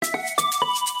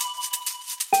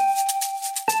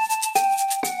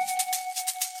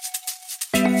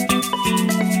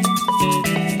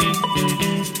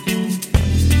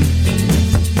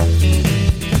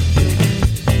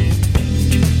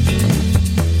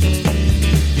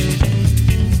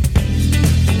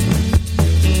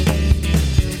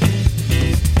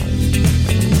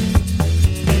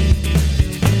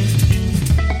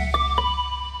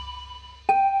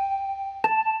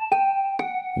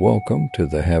Welcome to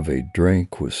the Have a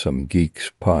Drink with Some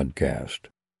Geeks podcast.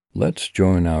 Let's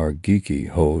join our geeky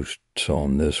hosts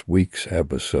on this week's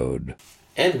episode.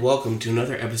 And welcome to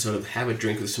another episode of Have a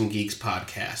Drink with Some Geeks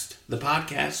podcast. The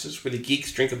podcast is where the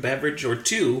geeks drink a beverage or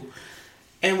two,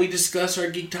 and we discuss our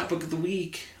geek topic of the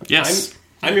week. Yes.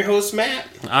 I'm your host, Matt.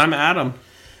 I'm Adam.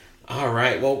 All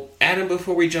right. Well, Adam,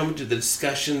 before we jump into the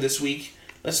discussion this week,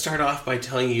 let's start off by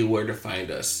telling you where to find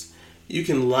us. You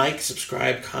can like,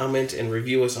 subscribe, comment, and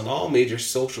review us on all major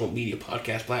social media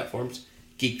podcast platforms,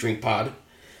 Geek Drink Pod.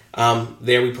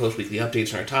 There we post weekly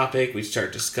updates on our topic. We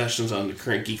start discussions on the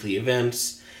current geekly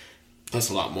events, plus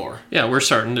a lot more. Yeah, we're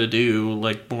starting to do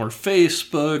like more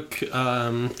Facebook,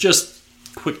 just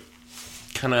quick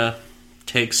kind of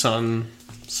takes on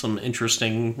some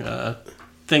interesting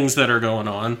things that are going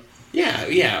on.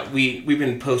 Yeah. We've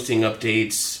been posting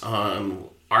updates on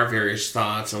our various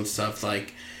thoughts on stuff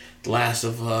like The Last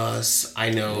of Us.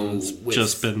 I know it's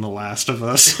just been The Last of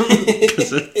Us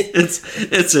because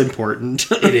it's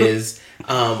important. It is.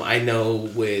 I know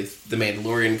with The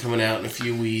Mandalorian coming out in a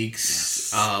few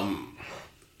weeks. Yes.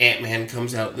 Ant-Man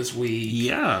comes out this week.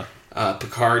 Yeah.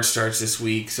 Picard starts this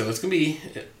week, so it's gonna be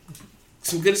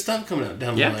some good stuff coming out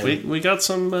down the line. Yeah, we got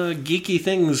some geeky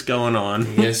things going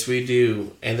on. Yes, we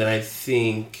do. And then I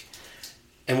think,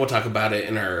 and we'll talk about it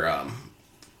in our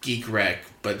Geek Rec,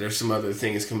 but there's some other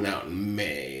things coming out in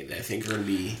May that I think are going to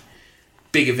be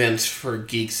big events for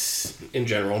geeks in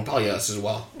general, and probably us as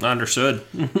well. Understood.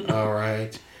 All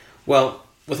right. Well,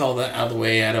 with all that out of the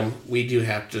way, Adam, we do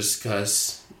have to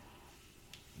discuss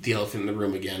the elephant in the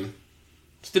room again.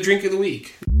 It's the drink of the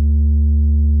week.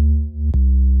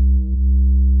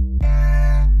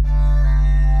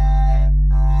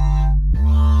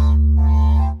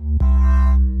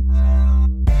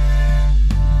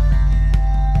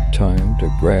 Time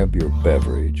to grab your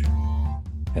beverage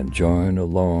and join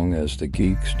along as the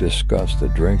geeks discuss the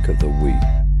drink of the week.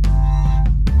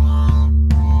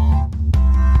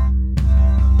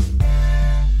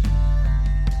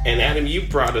 And Adam, you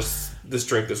brought us this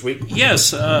drink this week.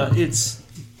 Yes, it's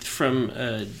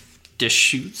from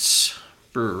Deschutes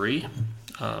Brewery.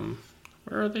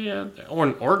 Where are they at?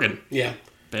 In Oregon. Yeah.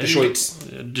 Bend?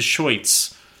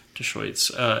 Deschutes.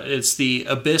 It's the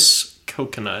Abyss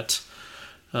Coconut.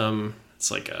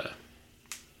 It's like a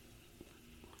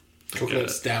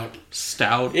coconut stout.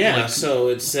 Stout. Yeah, so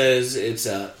it says it's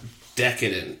a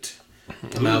decadent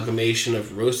amalgamation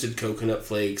of roasted coconut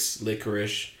flakes,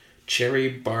 licorice, cherry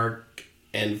bark,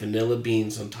 and vanilla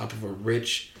beans on top of a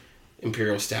rich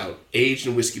imperial stout, aged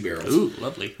in whiskey barrels. Ooh,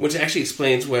 lovely. Which actually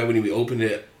explains why when we opened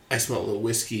it, I smelled a little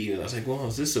whiskey, and I was like, well,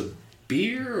 is this a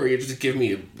beer, or you just give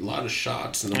me a lot of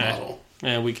shots in the bottle?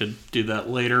 Yeah, we could do that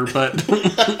later, but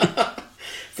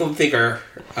I don't think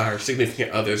our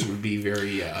significant others would be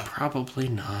very probably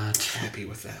not happy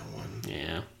with that one.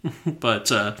 Yeah.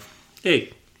 But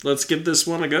hey, let's give this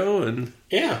one a go and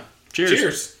yeah.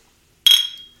 Cheers.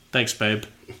 Thanks, babe.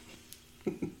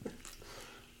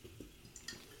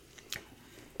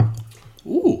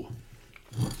 Ooh.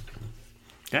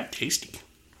 That tasty.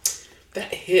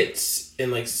 That hits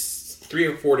in like 3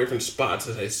 or 4 different spots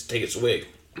as I take a swig.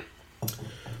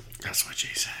 That's what she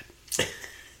said.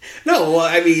 No, well,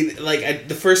 I mean, like,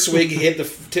 the first swig hit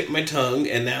the tip of my tongue,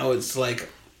 and now it's, like,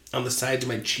 on the sides of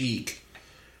my cheek.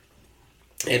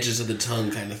 Edges of the tongue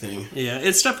kind of thing. Yeah,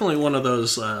 it's definitely one of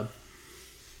those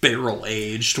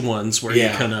barrel-aged ones where you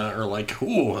kind of are like,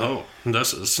 ooh,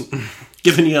 this is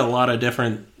giving you a lot of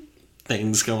different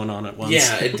things going on at once.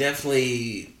 Yeah, it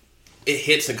definitely, it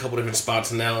hits in a couple different spots,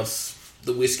 and now it's,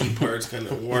 the whiskey part's kind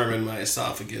of warm in my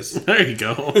esophagus. There you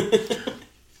go.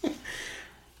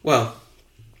 Well,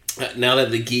 now that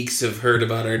the geeks have heard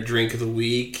about our drink of the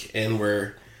week and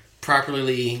we're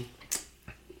properly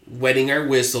wetting our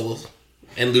whistles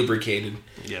and lubricated,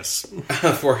 yes,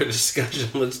 for a discussion,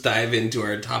 let's dive into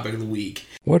our topic of the week.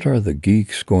 What are the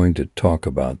geeks going to talk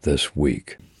about this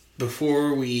week?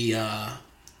 Before we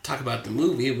talk about the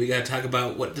movie, we got to talk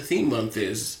about what the theme month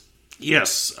is.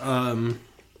 Yes, I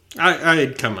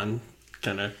had kind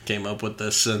of came up with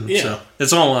this, and so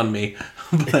it's all on me.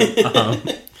 But,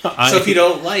 so if you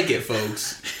don't like it,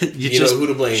 folks, you know who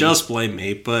to blame. Just blame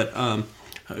me. But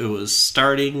it was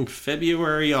starting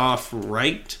February off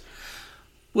right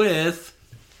with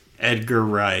Edgar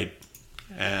Wright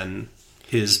and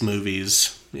his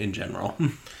movies in general.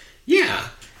 Yeah.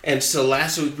 And so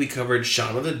last week we covered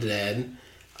Shaun of the Dead.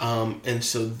 And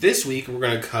so this week we're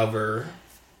going to cover...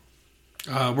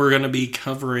 we're going to be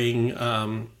covering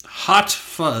Hot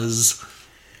Fuzz.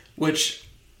 Which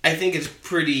I think is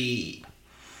pretty...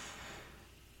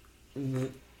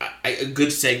 a good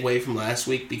segue from last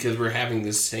week because we're having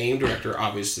the same director,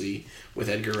 obviously, with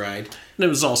Edgar Wright. And it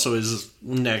was also his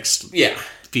next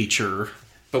feature.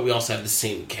 But we also have the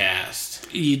same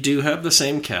cast. You do have the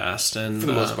same cast. And for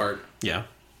the most part. Yeah.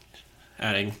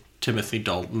 Adding Timothy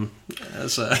Dalton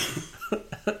as a...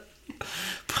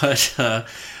 But,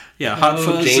 Hot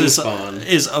Fuzz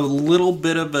is a little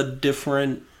bit of a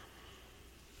different,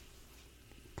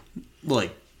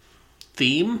 like,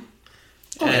 theme.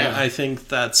 Oh, and yeah. I think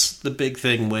that's the big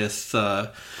thing with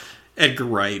Edgar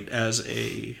Wright as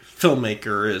a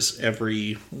filmmaker, is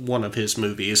every one of his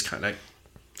movies kind of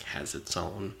has its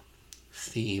own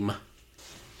theme.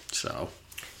 So.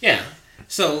 Yeah.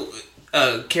 So,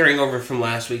 carrying over from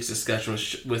last week's discussion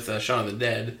with Shaun of the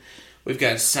Dead, we've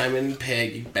got Simon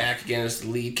Pegg back again as the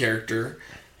lead character,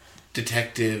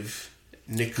 Detective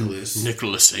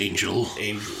Nicholas Angel.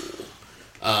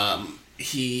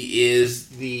 He is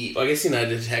I guess he's not a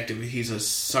detective, he's a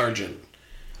sergeant.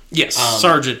 Yes,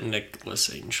 Sergeant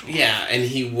Nicholas Angel. Yeah, and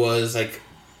he was like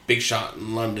big shot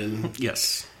in London.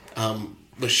 Yes.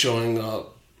 Was showing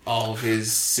up all of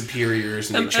his superiors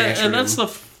and they transferred him.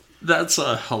 That's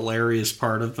a hilarious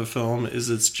part of the film, is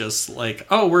it's just like,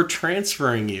 oh, we're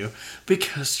transferring you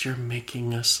because you're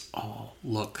making us all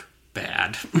look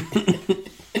bad.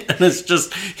 And it's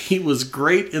just, he was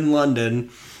great in London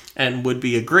and would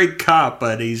be a great cop,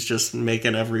 but he's just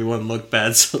making everyone look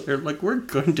bad. So they're like, we're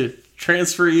going to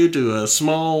transfer you to a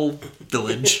small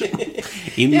village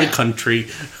in the country.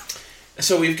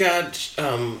 So we've got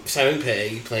Simon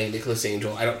Pegg playing Nicholas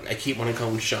Angel. I keep wanting to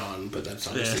call him Sean, but that's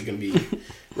obviously going to be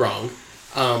wrong.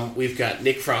 We've got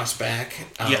Nick Frost back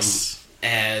as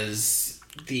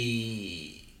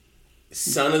the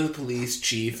son of the police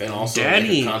chief and also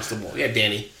Danny. Like a constable. Yeah,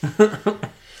 Danny.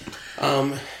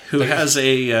 Who has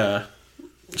a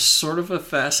sort of a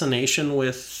fascination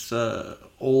with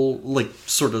old, like,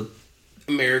 sort of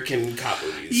American cop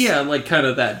movies. Yeah, like kind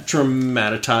of that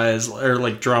dramatized,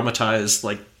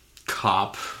 like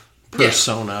cop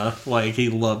persona. Yeah. Like, he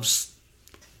loves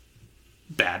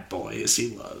Bad Boys,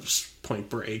 he loves Point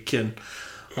Break and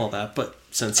all that, but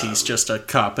since he's just a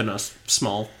cop in a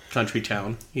small country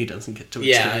town, he doesn't get to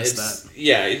experience that.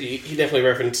 Yeah, he definitely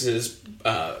references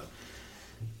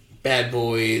Bad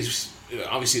Boys,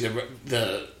 obviously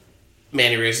the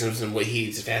mannerisms and what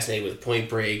he's fascinated with Point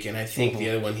Break, and I think the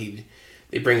other one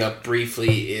they bring up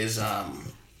briefly is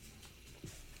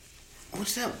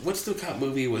what's the cop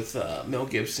movie with Mel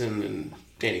Gibson and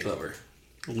Danny Glover?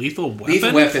 Lethal Weapon?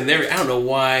 Lethal Weapon. There, I don't know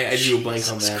why I drew a blank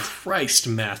on that. Christ,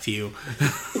 Matthew.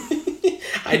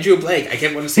 I drew a blank. I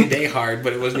kept wanting to say Die Hard,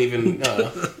 but it wasn't even in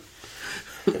the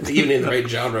right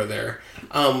genre there.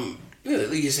 Like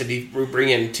you said, we bring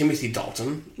in Timothy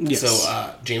Dalton,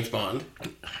 so James Bond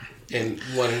in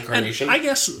one incarnation. And I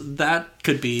guess that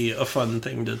could be a fun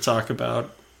thing to talk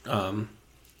about. And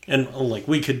like,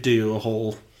 we could do a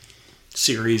whole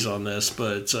series on this,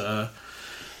 but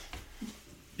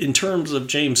in terms of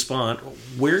James Bond,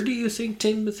 where do you think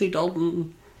Timothy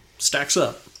Dalton stacks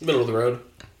up? Middle of the road.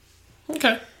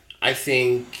 Okay. I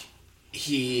think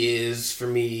he is, for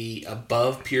me,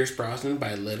 above Pierce Brosnan by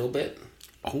a little bit.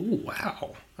 Oh,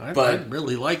 wow. I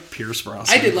really like Pierce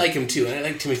Brosnan. I did like him, too, and I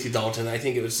like Timothy Dalton. I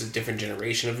think it was a different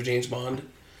generation of James Bond.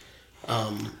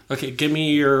 Okay, give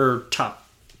me your top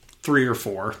 3 or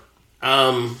 4.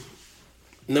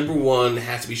 Number 1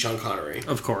 has to be Sean Connery.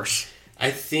 Of course. I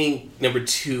think number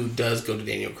 2 does go to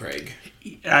Daniel Craig.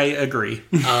 I agree.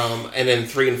 And then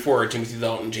 3 and 4 are Timothy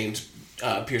Dalton,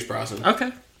 Pierce Brosnan.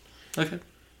 Okay.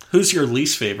 Who's your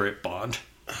least favorite Bond?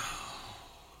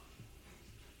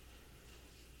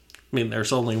 I mean,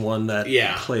 there's only one that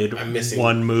played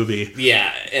one movie.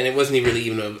 Yeah, and it wasn't really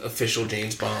even an official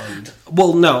James Bond.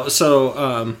 Well, no.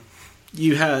 So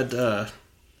you had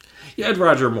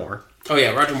Roger Moore. Oh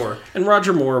yeah, Roger Moore. And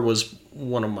Roger Moore was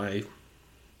one of my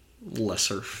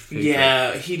lesser favorite.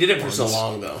 Yeah, he did it for so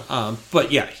long though.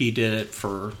 But yeah, he did it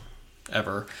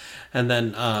forever. And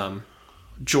then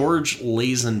George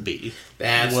Lazenby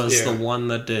was the one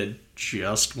that did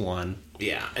just one.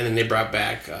 Yeah, and then they brought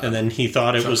back... and then he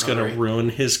thought it was going to ruin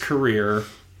his career,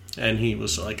 and he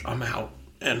was like, I'm out.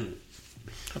 And,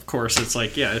 of course, it's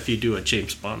like, yeah, if you do a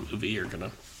James Bond movie, you'll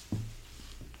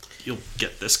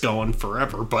get this going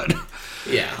forever, but...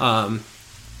 Yeah.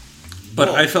 But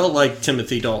I felt like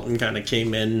Timothy Dalton kind of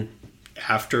came in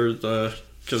after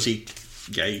because he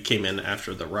came in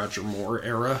after the Roger Moore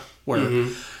era, where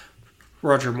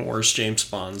Roger Moore's James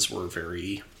Bonds were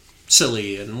very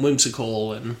silly and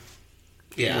whimsical, and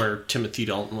where Timothy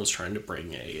Dalton was trying to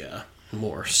bring a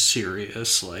more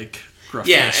serious, like,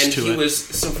 gruffness to it. And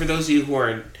so for those of you who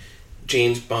aren't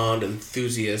James Bond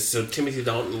enthusiasts, so Timothy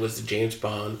Dalton was the James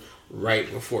Bond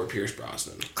right before Pierce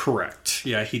Brosnan. Correct.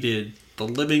 Yeah, he did The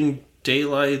Living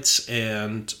Daylights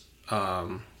and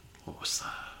what was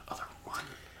the other one?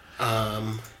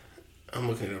 I'm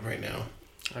looking it up right now.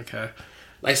 Okay.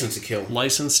 License to Kill.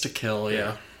 License to Kill,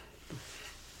 yeah.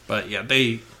 But yeah,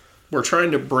 they were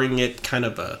trying to bring it kind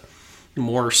of a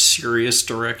more serious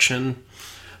direction,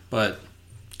 but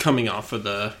coming off of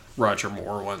the Roger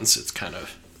Moore ones, it's kind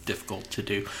of difficult to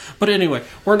do. But anyway,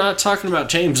 we're not talking about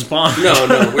James Bond.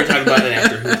 No, we're talking about an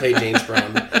actor who played James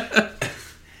Bond.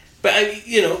 But,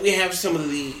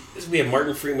 we have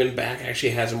Martin Freeman back,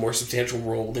 actually has a more substantial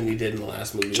role than he did in the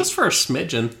last movie. Just for a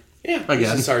smidgen. Yeah, again.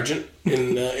 He's a sergeant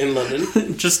in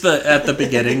London. Just at the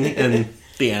beginning and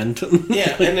the end.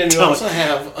 Yeah, and then you also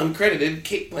have uncredited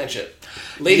Cate Blanchett.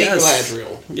 Lady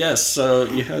Galadriel. Yes, so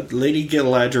you had Lady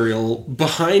Galadriel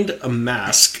behind a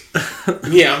mask.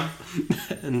 Yeah.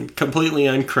 And completely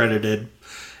uncredited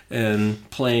and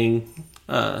playing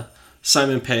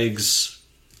Simon Pegg's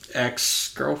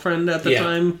ex-girlfriend at the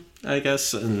time, I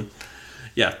guess. And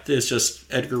yeah, it's just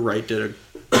Edgar Wright did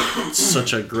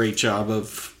such a great job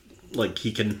of, like,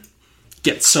 he can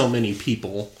get so many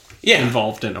people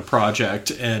involved in a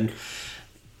project, and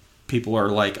people are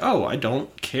like, oh, I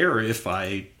don't care if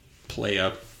I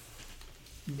play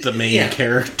the main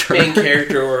character. Main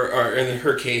character, or in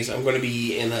her case, I'm going to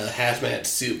be in a hazmat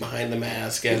suit behind the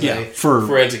mask as a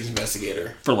forensics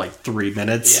investigator. For like 3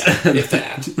 minutes. Yeah, if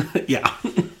that. Yeah.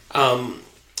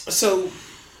 So,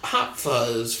 Hot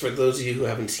Fuzz, for those of you who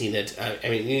haven't seen it, I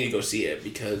mean, you need to go see it,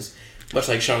 because much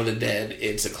like Shaun of the Dead,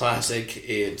 it's a classic.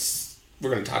 We're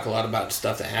going to talk a lot about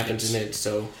stuff that happens in it,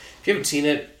 so if you haven't seen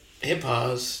it, hit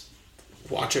pause,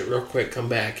 watch it real quick, come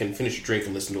back, and finish your drink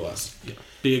and listen to us. Yeah.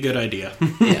 Be a good idea.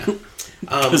 Yeah.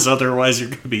 Because otherwise you're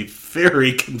going to be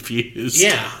very confused.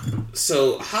 Yeah.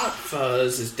 So Hot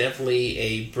Fuzz is definitely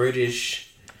a British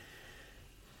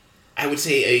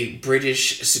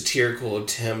satirical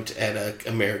attempt at an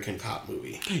American cop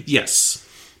movie. Yes.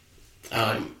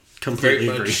 Completely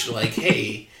very much agree. Like,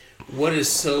 hey, what is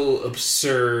so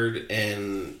absurd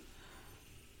and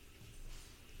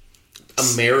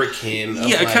American?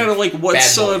 Kind of like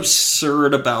what's so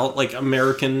absurd about like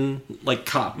American like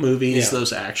cop movies,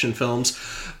 those action films,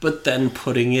 but then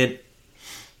putting it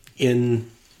in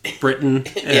Britain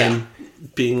and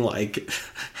being like,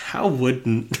 how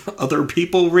wouldn't other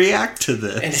people react to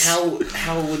this? And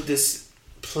how would this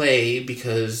play?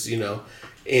 Because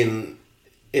in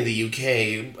the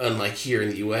UK, unlike here in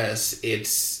the US,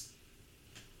 it's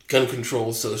gun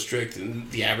control is so strict,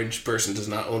 and the average person does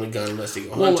not own a gun unless they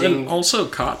go hunting. And also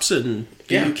cops in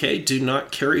the UK do not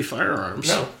carry firearms.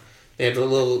 No, they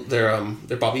have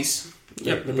they're bobbies.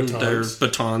 Yep, they're batons. They're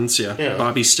batons. Yeah,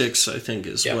 bobby sticks, I think,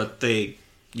 is what they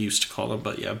used to call them.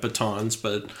 But yeah, batons.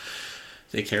 But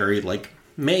they carry like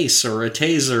mace or a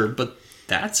taser, but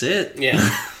that's it.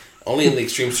 Yeah, only in the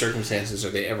extreme circumstances are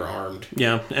they ever armed.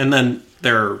 Yeah, and then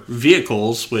their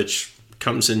vehicles, which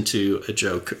comes into a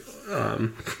joke.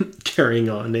 Carrying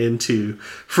on into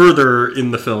further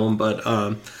in the film, but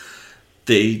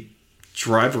they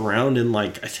drive around in I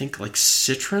think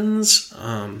Citroens,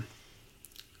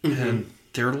 and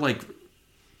they're like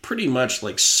pretty much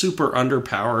like super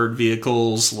underpowered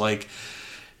vehicles. Like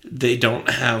they don't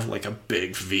have like a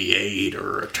big V8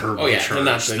 or a turbocharged. Oh yeah, they're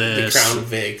not the Crown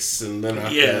Vics, and they're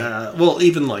not. Well,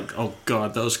 even oh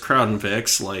god, those Crown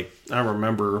Vics. Like I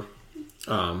remember.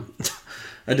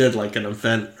 I did like an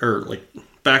event, or like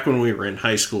back when we were in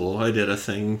high school, I did a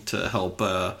thing to help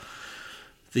the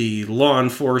law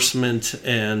enforcement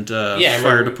and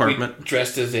fire department. We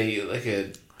dressed as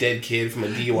a dead kid from a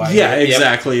DUI. Yeah, hit.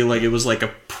 Exactly. Yep. Like it was like a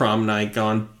prom night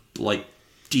gone like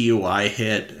DUI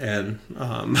hit, and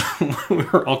we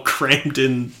were all crammed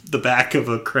in the back of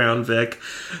a Crown Vic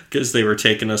because they were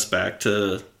taking us back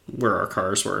to where our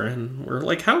cars were, and we're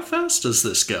like, "How fast does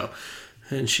this go?"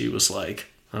 And she was like,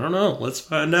 I don't know. Let's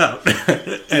find out.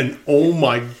 And oh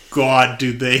my god,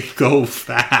 do they go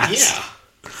fast? Yeah,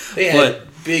 they had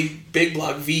big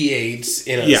block V8s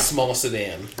in a small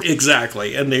sedan.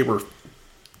 Exactly, and they were.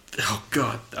 Oh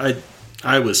god,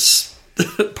 I was.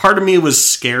 Part of me was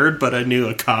scared, but I knew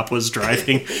a cop was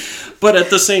driving. But at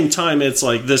the same time, it's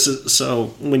like this is so.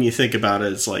 When you think about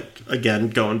it, it's like again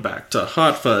going back to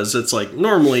Hot Fuzz. It's like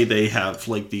normally they have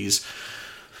like these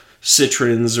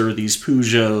Citroens or these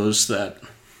Peugeots that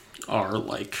are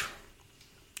like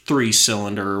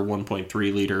 3-cylinder,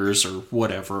 1.3 liters or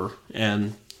whatever,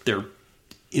 and they're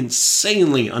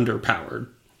insanely underpowered.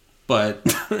 But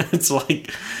it's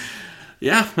like,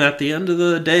 yeah, at the end of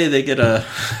the day, they get a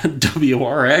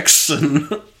WRX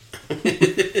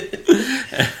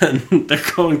and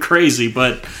they're going crazy.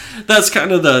 But that's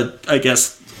kind of I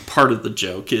guess, part of the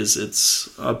joke is it's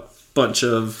a bunch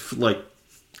of like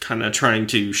kind of trying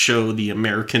to show the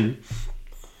American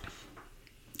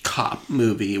cop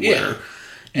movie where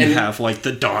you have like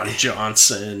the Don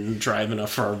Johnson driving a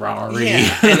Ferrari.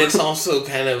 Yeah, and it's also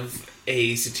kind of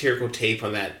a satirical take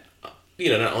on that,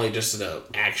 not only just an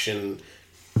action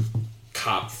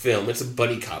cop film, it's a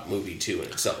buddy cop movie too in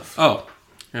itself. Oh,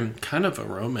 and kind of a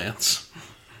romance.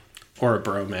 Or a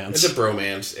bromance. It's a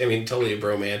bromance. I mean, totally a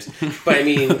bromance. But I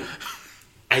mean,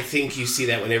 I think you see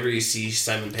that whenever you see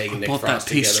Simon Pegg and Nick Frost together. Bought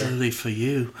that piece solely for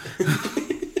you.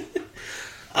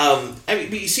 I mean,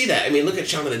 but you see that. I mean, look at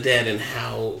Shaun of the Dead and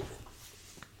how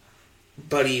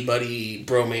buddy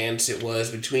bromance it was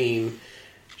between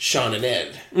Sean and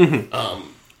Ed.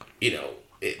 Mm-hmm.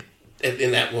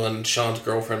 In that one, Sean's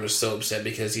girlfriend was so upset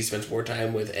because he spends more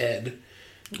time with Ed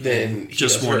than he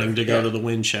just does wanting her. to go to the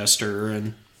Winchester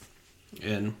and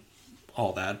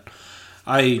all that.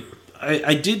 I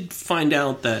did find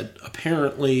out that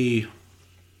apparently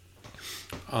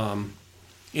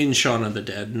in Shaun of the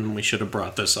Dead, and we should have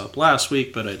brought this up last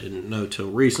week, but I didn't know till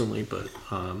recently, but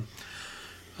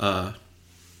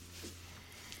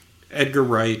Edgar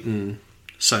Wright and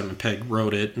Simon Pegg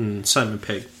wrote it, and Simon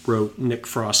Pegg wrote Nick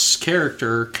Frost's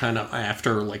character kind of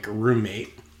after like a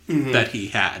roommate that he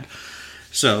had.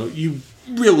 So you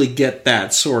really get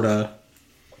that sort of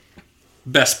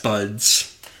best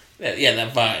buds. Yeah,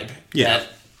 that vibe. Yeah.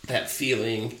 That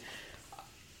feeling.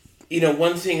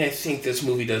 One thing I think this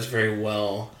movie does very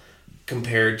well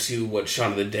compared to what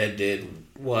Shaun of the Dead did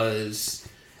was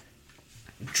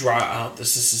draw out the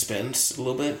suspense a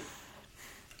little bit.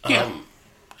 Yeah.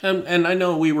 And I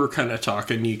know we were kind of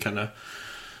talking, you kind of...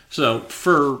 So,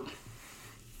 for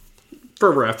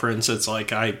reference, it's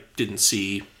like I didn't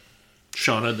see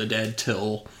Shaun of the Dead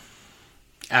till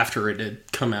after it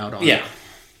had come out on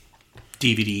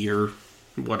DVD or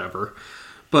whatever.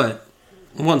 But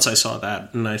once I saw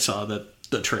that, and I saw the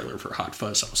trailer for Hot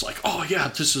Fuzz, I was like, oh yeah,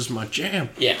 this is my jam.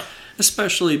 Yeah.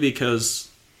 Especially because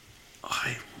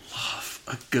I love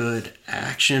a good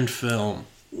action film.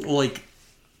 Like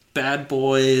Bad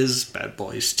Boys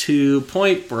 2,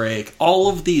 Point Break, all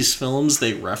of these films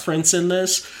they reference in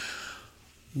this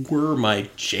were my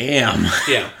jam.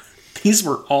 Yeah. These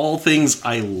were all things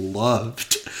I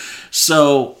loved.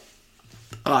 So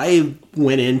I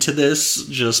went into this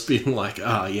just being like,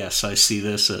 yes, I see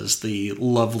this as the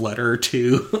love letter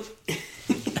to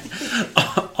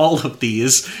all of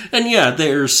these. And yeah,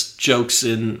 there's jokes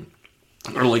in,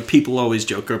 or like people always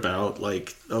joke about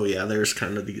like, oh yeah, there's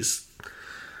kind of these,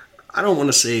 I don't want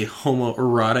to say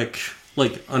homoerotic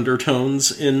like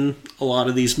undertones in a lot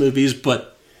of these movies,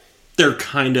 but there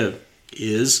kind of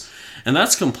is. And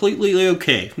that's completely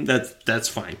okay. That's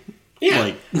fine. Yeah.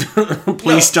 Like,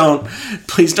 please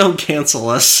don't cancel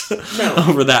us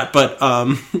over that. But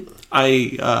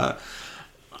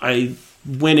I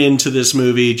went into this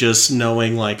movie just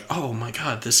knowing like, oh my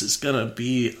god, this is gonna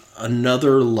be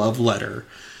another love letter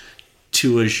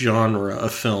to a genre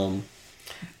of film.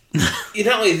 Not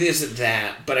only is it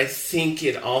that, but I think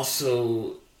it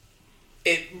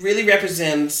really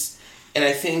represents, and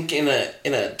I think in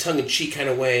a tongue-in-cheek kind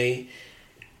of way,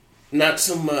 not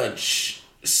so much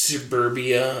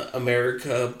suburbia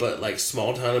America, but like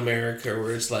small town America,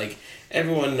 where it's like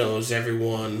everyone knows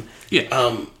everyone.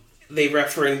 Yeah. They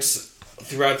reference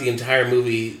throughout the entire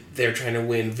movie they're trying to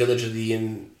win Village of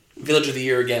the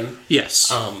Year again.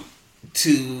 Yes.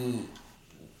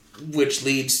 Which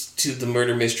leads to the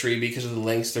murder mystery because of the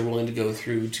lengths they're willing to go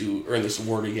through to earn this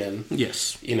award again.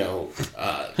 Yes.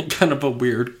 Kind of a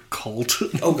weird cult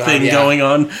thing going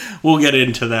on. We'll get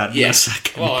into that in a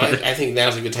second. Well, I think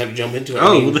now's a good time to jump into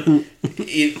it.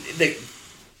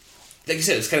 Like I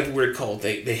said, it's kind of a weird cult.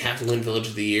 They have to win Village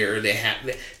of the Year.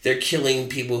 They're killing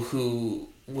people who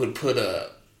would put a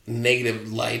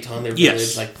negative light on their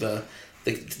village, like the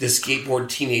skateboard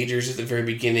teenagers at the very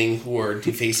beginning who are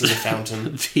defacing the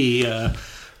fountain.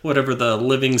 Whatever the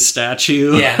living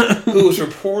statue. Yeah, who was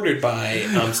reported by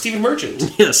Stephen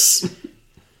Merchant. Yes.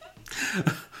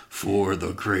 For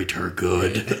the greater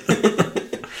good.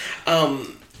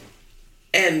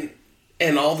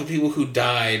 And all the people who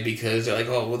died because they're like,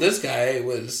 oh, well, this guy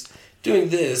was doing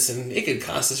this and it could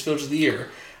cost us Village of the Year.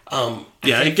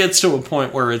 It gets to a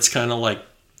point where it's kind of like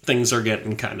things are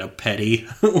getting kind of petty,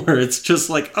 where it's just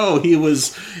like, oh, he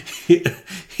was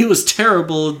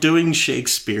terrible doing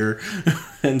Shakespeare,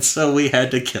 and so we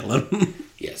had to kill him.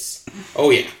 Yes.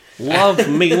 Oh, yeah. Love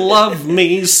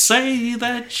me, say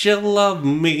that you love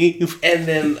me. And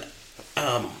then,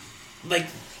 like,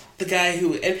 the guy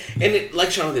who... And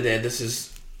like Shaun of the Dead, this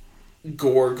is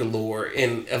gore galore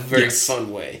in a very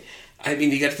fun way. I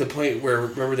mean, you get to the point where,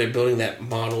 remember, they're building that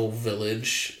model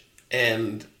village,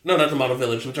 and... No, not the model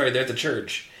village. I'm sorry, they're at the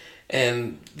church.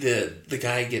 and the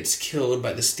guy gets killed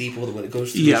by the steeple when it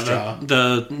goes through his jaw.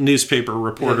 The newspaper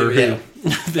reporter Yeah.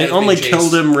 who they only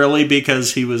killed him really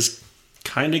because he was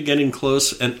kind of getting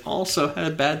close and also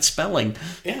had bad spelling.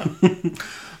 Yeah.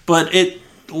 But it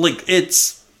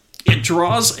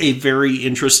draws a very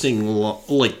interesting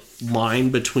line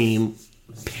between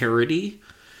parody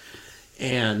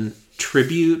and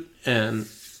tribute, and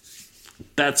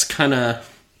that's kind of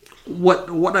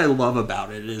what I love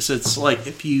about it. Is it's like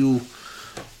if you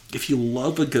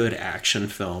love a good action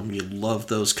film, you love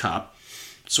those cop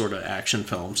sort of action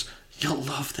films, you'll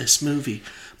love this movie.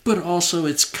 But also,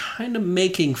 it's kind of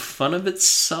making fun of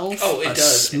itself. Oh, it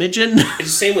does. Smidgen. It's the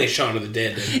same way Shaun of the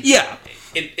Dead did. Yeah.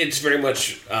 It's very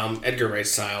much Edgar Wright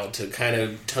style to kind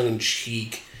of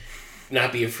tongue-in-cheek,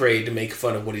 not be afraid to make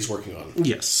fun of what he's working on.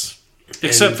 Yes.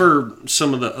 Except for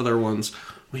some of the other ones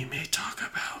we may talk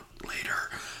about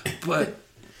later. But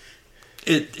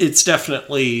it's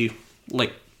definitely,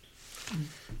 like,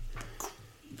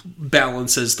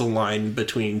 balances the line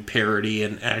between parody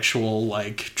and actual,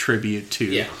 like, tribute to.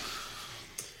 Yeah.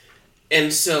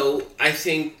 And so I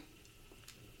think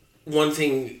one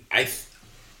thing I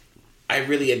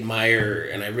really admire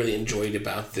and I really enjoyed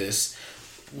about this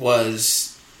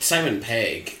was Simon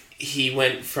Pegg. He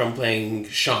went from playing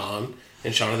Shaun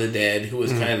in Shaun of the Dead, who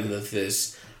was kind of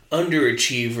this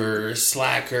underachiever,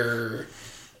 slacker,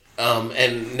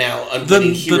 and now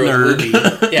unwitting hero nerd. movie.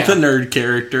 Yeah. The nerd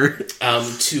character.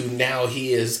 To now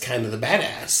he is kind of the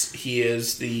badass. He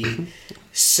is the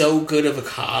so good of a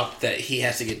cop that he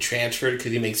has to get transferred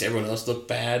because he makes everyone else look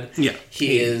bad. Yeah.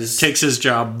 He takes his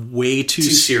job way too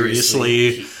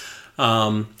seriously. He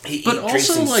but drinks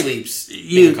also, and like, sleeps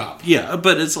being a cop. Yeah,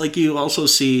 but it's like you also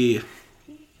see.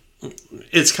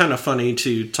 It's kind of funny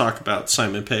to talk about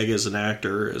Simon Pegg as an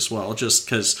actor as well, just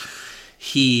because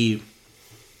he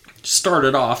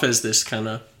started off as this kind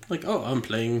of like, oh, I'm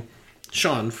playing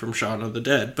Shaun from Shaun of the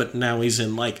Dead, but now he's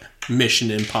in like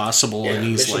Mission Impossible, and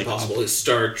he's Mission like Impossible,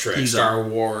 Star Trek, he's Star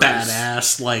Wars,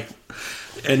 badass, like,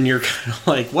 and you're kind of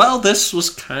like, well, this was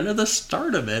kind of the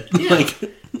start of it, Yeah. like,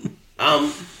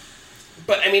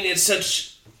 but I mean,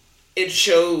 it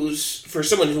shows for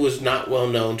someone who was not well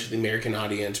known to the American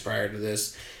audience prior to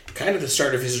this, kind of the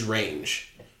start of his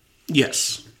range.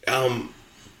 yes,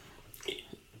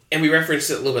 and we referenced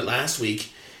it a little bit last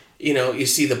week. You know, you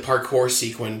see the parkour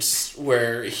sequence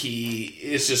where he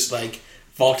is just like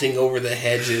vaulting over the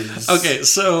hedges. Okay,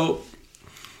 so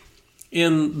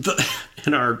in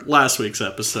our last week's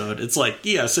episode, it's like,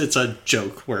 yes, it's a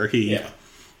joke where he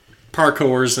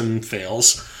parkours and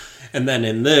fails. And then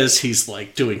in this, he's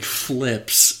like doing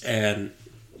flips and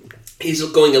he's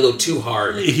going a little too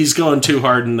hard. He's going too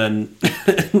hard, and then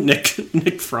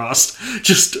Nick Frost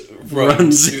just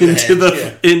runs into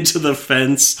the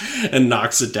fence and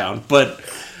knocks it down. But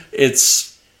it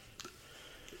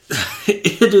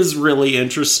is really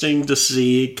interesting to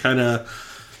see kind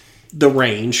of the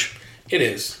range. It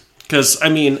is. Because, I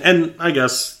mean, and I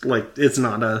guess, like, it's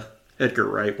not a Edgar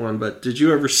Wright one, but did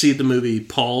you ever see the movie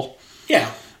Paul?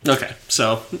 Yeah. Okay,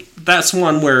 so that's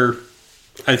one where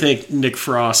I think Nick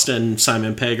Frost and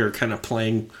Simon Pegg are kind of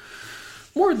playing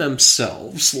more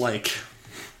themselves. Like,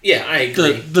 yeah, I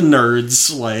agree. The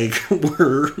nerds, like,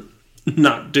 we're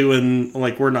not doing,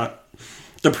 like, we're not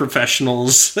the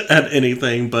professionals at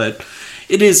anything, but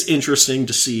it is interesting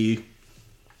to see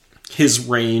his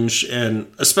range,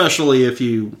 and especially if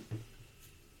you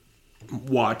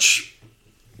watch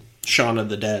Shaun of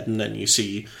the Dead and then you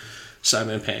see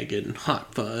Simon Pegg in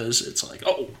Hot Fuzz, it's like,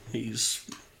 oh, he's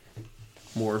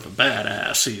more of a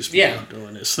badass. He's more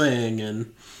doing his thing.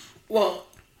 And well,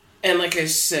 and like I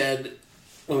said,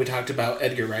 when we talked about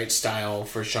Edgar Wright's style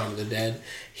for Shaun of the Dead,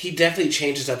 he definitely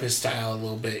changes up his style a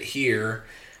little bit here.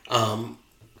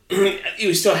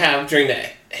 You still have, during the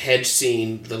hedge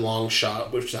scene, the long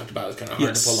shot, which we talked about is kind of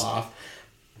hard to pull off.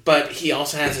 But he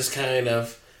also has this kind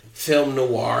of film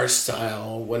noir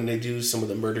style when they do some of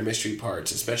the murder mystery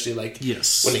parts, especially like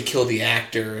when they kill the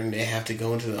actor and they have to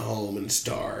go into the home and it's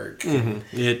dark.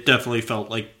 Mm-hmm. It definitely felt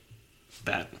like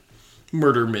that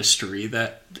murder mystery.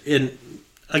 That, and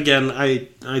again, I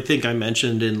think I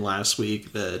mentioned in last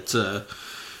week that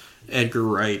Edgar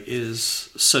Wright is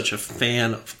such a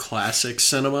fan of classic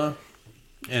cinema,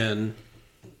 and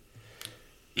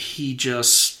he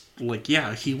just, like,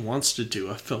 he wants to do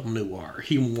a film noir.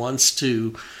 He wants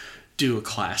to do a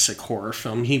classic horror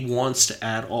film. He wants to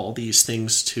add all these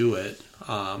things to it,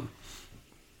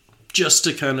 just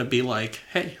to kind of be like,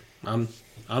 hey, I'm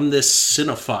this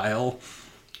cinephile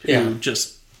who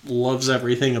just loves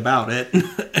everything about it,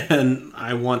 and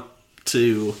I want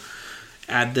to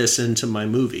add this into my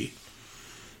movie.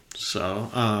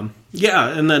 So, yeah,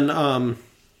 and then, oh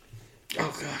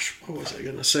gosh, what was I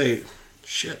going to say?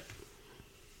 Shit.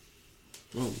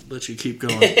 Well, let you keep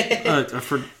going.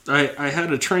 I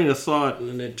had a train of thought,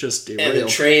 and it just derailed. And the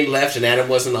train left, and Adam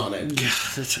wasn't on it. Yeah,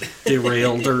 it's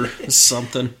derailed or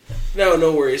something.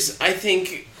 No worries. I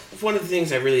think one of the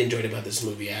things I really enjoyed about this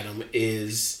movie, Adam,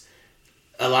 is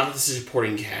a lot of the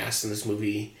supporting cast in this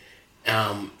movie,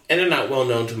 and they're not well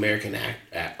known to American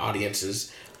audiences,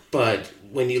 but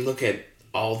when you look at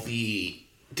all the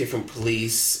different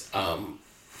police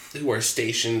who are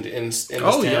stationed in this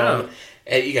town, yeah.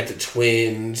 And you got the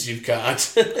twins, you've got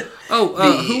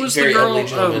who was the girl?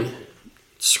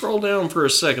 Scroll down for a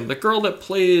second. The girl that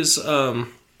plays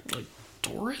like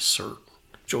Doris or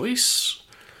Joyce?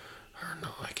 Or no,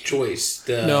 I can't. Joyce,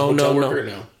 the hotel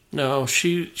worker? No,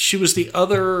 she was the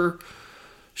other.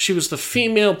 She was the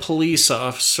female police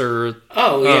officer.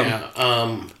 Oh yeah,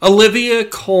 Olivia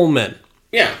Colman.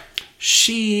 Yeah,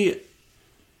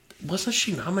 wasn't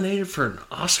she nominated for an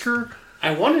Oscar?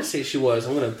 I want to say she was.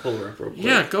 I'm going to pull her up real quick.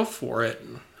 Yeah, go for it.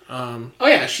 Oh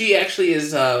yeah, she actually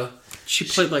is. She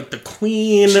played like the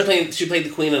queen. She played the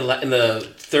queen in the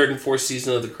third and fourth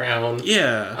season of The Crown.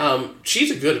 Yeah. She's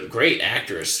a great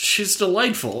actress. She's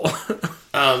delightful.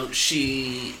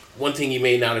 One thing you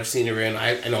may not have seen her in,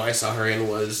 I know I saw her in,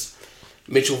 was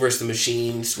Mitchell vs. the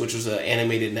Machines, which was an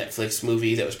animated Netflix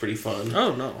movie that was pretty fun.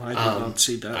 Oh no, I did not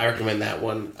see that. I recommend that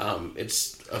one.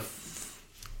 It's a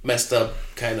messed up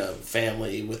kind of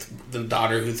family with the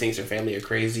daughter who thinks her family are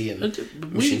crazy and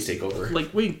machines take over.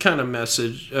 Like we kind of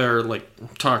messaged or like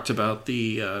talked about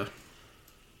the.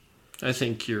 I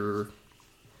think your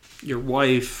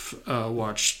wife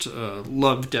watched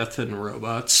Love, Death, and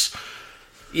Robots.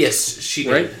 Yes, she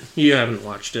did. Right? You haven't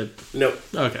watched it? Nope.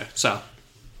 Okay, so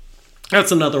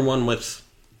that's another one with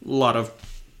a lot of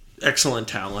excellent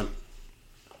talent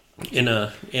in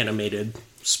a animated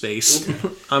space.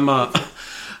 Okay.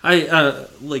 I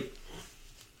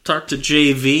talked to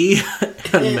JV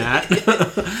and Matt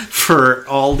for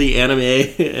all the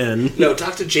anime and no,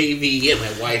 talk to JV and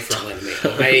my wife for all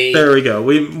anime. There we go.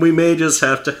 We may just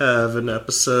have to have an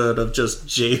episode of just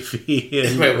JV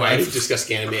and my wife discuss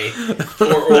anime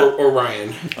or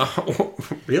Ryan. Oh,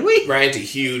 really? Ryan's a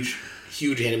huge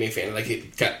anime fan.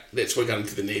 Like that's what got him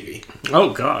to the Navy.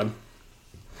 Oh God.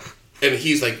 And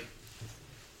he's like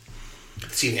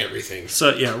seen everything.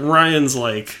 So yeah, Ryan's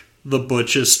like the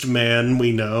butchest man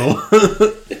we know,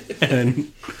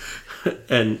 and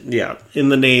yeah, in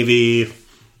the Navy,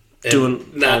 and doing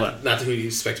all that. Not who you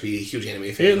expect to be a huge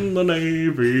anime fan. In the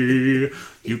Navy,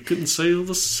 you can sail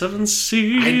the seven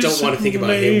seas. I don't want to think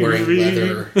about him wearing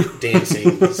leather,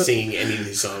 dancing, singing any of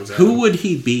these songs. Who would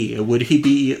he be? Would he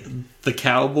be the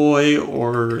cowboy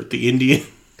or the Indian?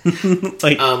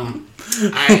 Like,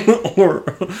 or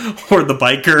the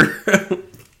biker.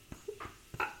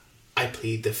 I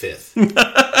plead the fifth.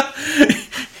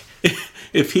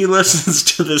 If he listens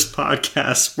to this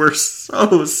podcast, we're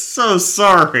so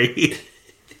sorry.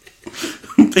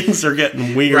 Things are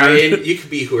getting weird. Ryan, you can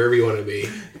be whoever you want to be.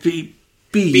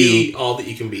 Be all that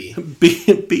you can be.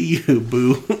 Be you,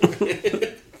 boo.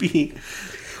 Be.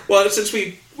 Well, since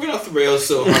we went off the rails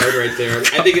so hard right there,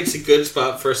 I think it's a good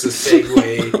spot for us to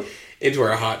segue into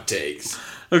our hot takes.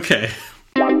 Okay.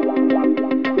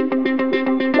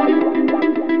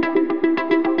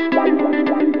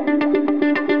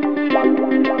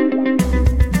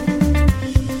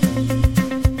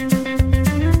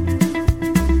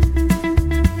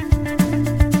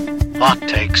 Hot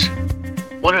takes.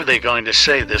 What are they going to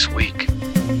say this week?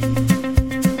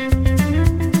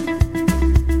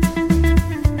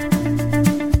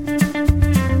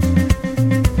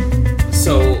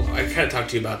 So, I kind of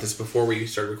talked to you about this before we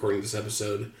started recording this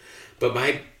episode, but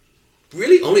my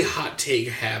really only hot take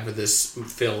I have of this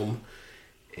film,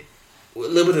 a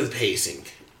little bit of the pacing.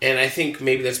 And I think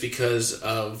maybe that's because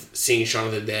of seeing Shaun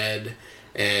of the Dead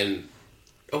and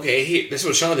okay, this is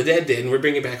what Shaun of the Dead did, and we're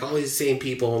bringing back all these same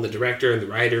people, and the director and the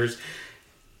writers.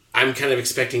 I'm kind of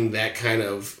expecting that kind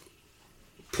of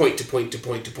point to point to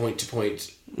point to point to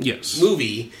point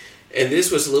movie, and this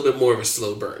was a little bit more of a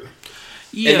slow burn.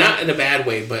 Yeah. And not in a bad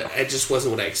way, but it just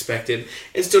wasn't what I expected.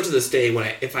 And still to this day,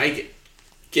 if I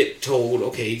get told,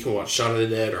 okay, you can watch Shaun of the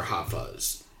Dead or Hot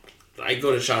Fuzz, I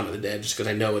go to Shaun of the Dead just because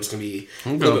I know it's going to be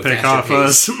a little bit faster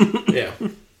paced. Yeah.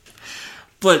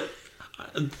 But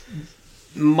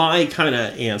my kind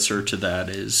of answer to that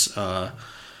is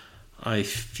I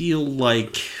feel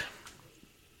like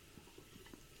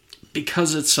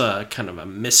because it's a kind of a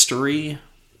mystery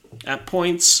at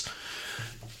points,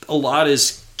 a lot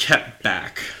is kept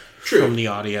back from the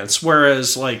audience.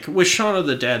 Whereas like with Shaun of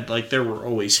the Dead, like there were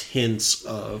always hints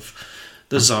of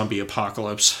the zombie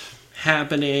apocalypse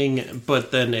happening,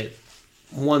 but then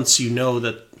once you know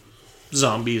that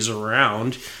zombies are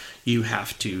around, you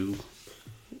have to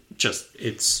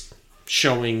it's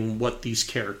showing what these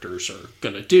characters are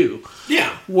gonna do.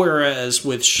 Yeah. Whereas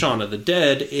with Shaun of the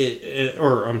Dead,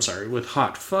 with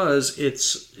Hot Fuzz,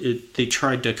 they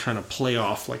tried to kind of play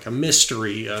off like a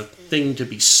mystery, a thing to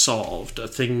be solved, a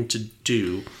thing to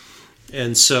do.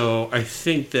 And so I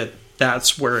think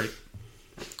that's where it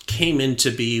came into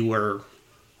be, where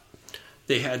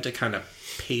they had to kind of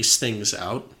pace things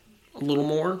out a little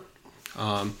more,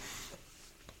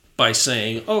 by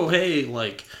saying, oh, hey,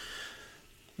 like,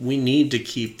 we need to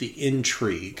keep the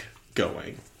intrigue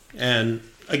going. And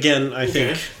again, I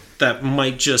think that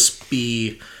might just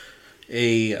be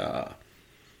a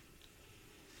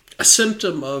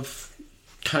symptom of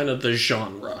kind of the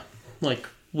genre. Like,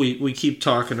 we keep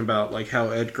talking about like how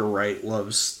Edgar Wright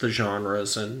loves the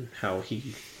genres and how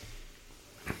he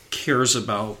cares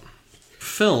about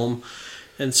film.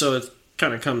 And so it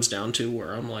kind of comes down to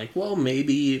where I'm like, well,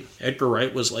 maybe Edgar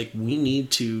Wright was like, we need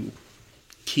to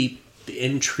keep the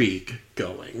intrigue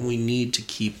going. We need to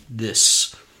keep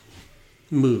this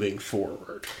moving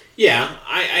forward. Yeah,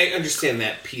 I understand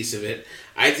that piece of it.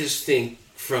 I just think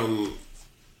from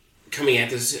coming at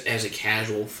this as a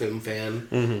casual film fan,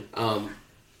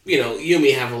 you and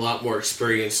me have a lot more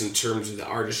experience in terms of the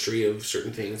artistry of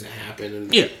certain things that happen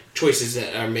and choices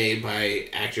that are made by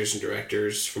actors and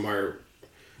directors from our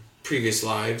previous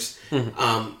lives.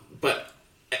 But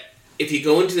if you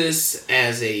go into this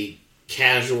as a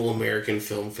casual American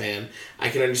film fan, I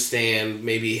can understand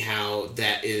maybe how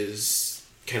that is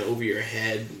kind of over your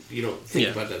head. You don't think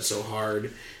about that so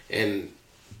hard, and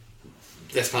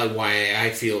that's probably why I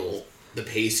feel the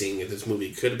pacing of this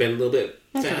movie could have been a little bit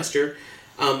faster.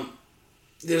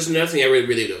 There's nothing I really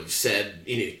would have said.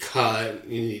 You need to cut.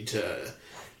 You need to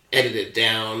edit it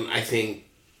down. I think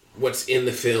what's in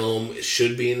the film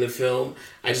should be in the film.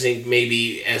 I just think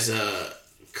maybe as a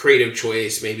creative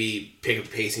choice, maybe pick up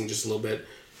pacing just a little bit.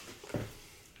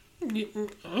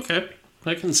 Okay,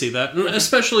 I can see that, and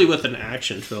especially with an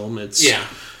action film,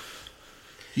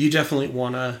 you definitely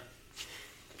want to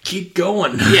keep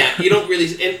going. Yeah, you don't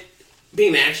really, and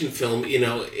being an action film,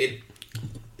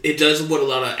 it does what a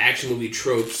lot of action movie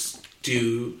tropes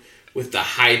do with the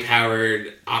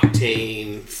high-powered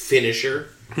octane finisher,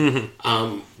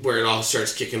 where it all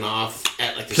starts kicking off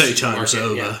at like the playtime's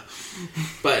over. Yeah.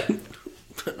 But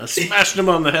I smashed him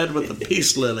on the head with the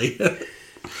peace lily.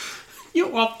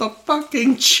 You off the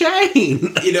fucking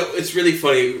chain. It's really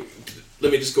funny.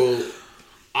 Let me just go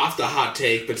off the hot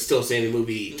take, but still staying in the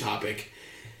movie topic.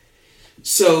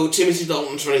 So Timothy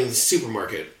Dalton's running the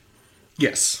supermarket.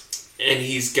 Yes. And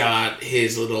he's got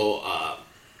his little,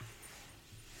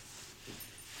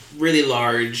 really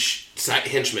large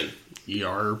henchman.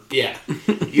 Yarp. Yeah.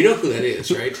 You know who that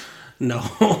is, right? No.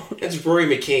 That's Rory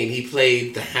McCain. He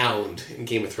played the Hound in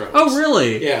Game of Thrones. Oh,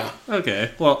 really? Yeah.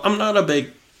 Okay. Well, I'm not a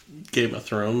big Game of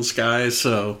Thrones guy,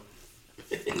 so...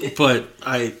 But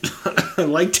I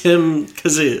liked him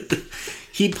because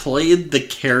he played the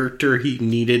character he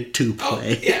needed to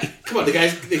play. Oh, yeah. Come on, the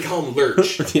guys, they call him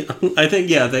Lurch. I think,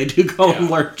 they do call him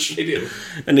Lurch. They do.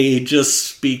 And he just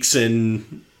speaks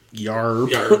in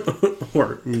Yarp.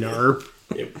 Or Narp.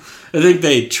 Yep. I think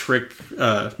they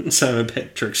Simon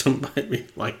Pegg tricks him by being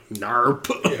like Narp.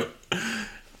 Yep.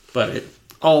 But it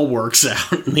all works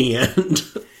out in the end.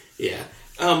 Yeah.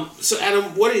 So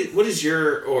Adam, what is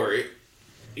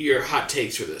your hot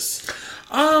takes for this?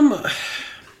 And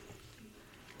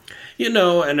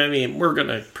I mean, we're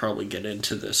gonna probably get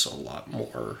into this a lot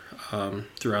more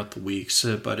throughout the weeks,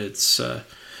 but it's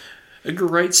Edgar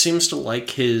Wright seems to like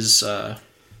his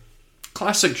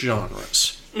classic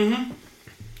genres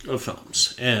of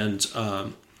films, and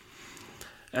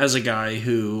as a guy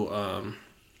who,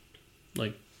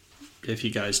 if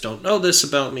you guys don't know this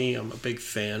about me, I'm a big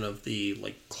fan of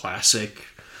the classic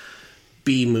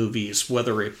B movies,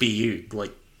 whether it be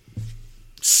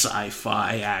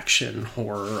sci-fi, action,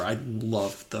 horror. I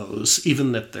love those,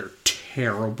 even if they're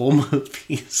terrible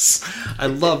movies. I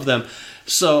love them.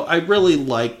 So I really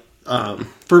like,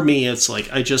 for me, it's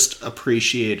I just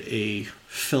appreciate a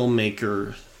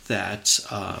filmmaker that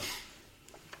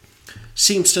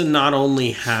seems to not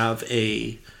only have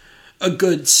a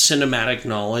good cinematic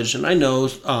knowledge, and I know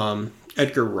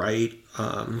Edgar Wright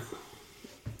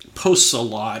posts a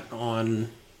lot on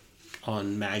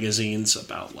magazines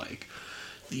about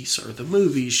these are the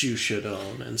movies you should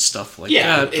own and stuff like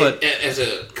that. But as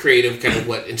a creative, kind of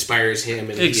what inspires him,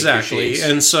 and exactly.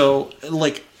 And so,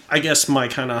 I guess my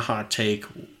kind of hot take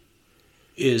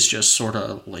is just sort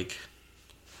of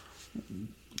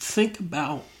think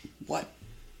about what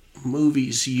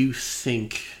movies you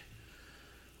think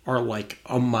are like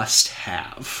a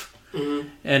must-have. Mm-hmm.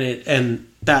 And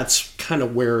that's kind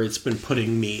of where it's been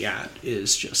putting me at,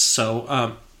 is just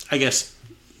so. I guess,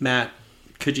 Matt,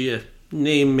 could you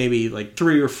name maybe like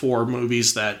 3 or 4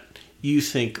 movies that you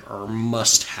think are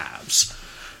must-haves?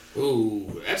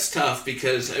 Ooh, that's tough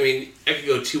because, I mean, I could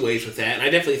go 2 ways with that. And I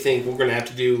definitely think we're going to have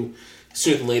to do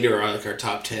sooner than later our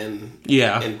top 10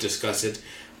 and discuss it.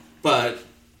 But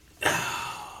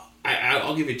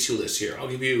I'll give you 2 lists here. I'll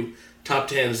give you top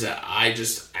 10s that I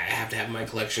have to have in my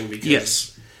collection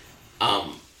because...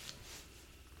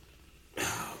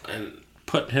 and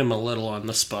put him a little on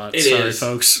the spot. Sorry,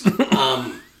 folks.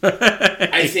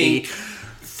 I think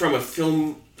from a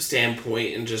film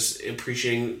standpoint and just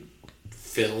appreciating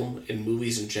film and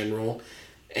movies in general,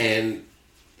 and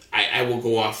I will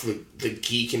go off the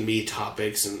geek and me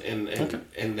topics and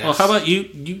that's... Well, how about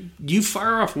you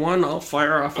fire off one, I'll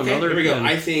fire off another. Here we go.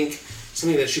 I think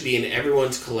something that should be in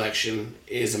everyone's collection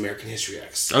is American History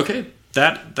X. Okay.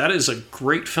 That is a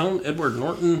great film. Edward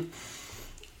Norton.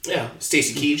 Yeah,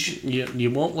 Stacy Keach.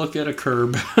 You won't look at a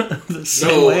curb the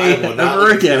same way I will not ever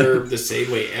look again. At a curb the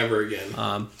same way ever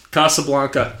again.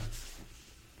 Casablanca.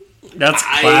 That's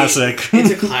classic.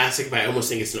 It's a classic, but I almost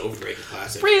think it's an overrated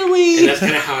classic. Really? And that's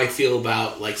kind of how I feel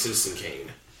about like Citizen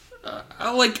Kane.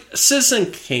 I like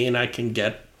Citizen Kane. I can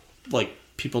get like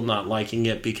people not liking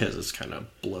it because it's kind of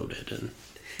bloated and.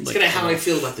 It's kind of how I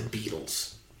feel about the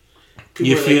Beatles.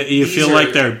 You feel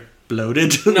like they're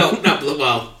bloated? No, not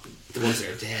well. The ones that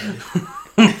are dead.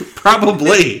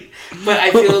 Probably. But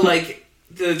I feel like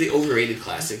the overrated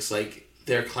classics, like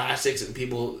they're classics and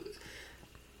people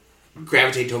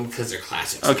gravitate to them because they're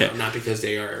classics. Okay. Now, not because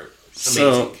they are amazing.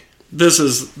 So this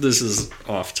is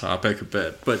off topic a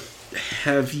bit, but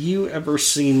have you ever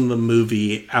seen the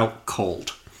movie Out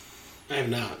Cold? I have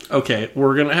not. Okay,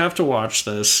 we're gonna have to watch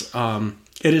this.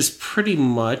 It is pretty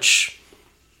much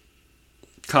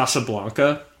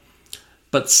Casablanca,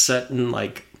 but set in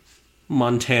like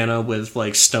Montana with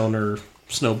like stoner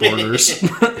snowboarders.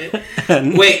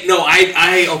 Wait, no,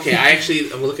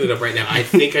 I'm looking it up right now. I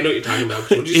think I know what you're talking about.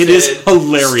 It is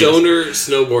hilarious. Stoner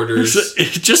snowboarders.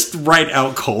 Just write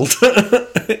Out Cold.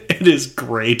 It is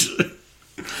great.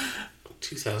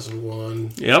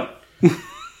 2001. Yep.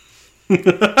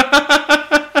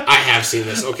 I have seen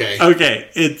this. Okay. Okay,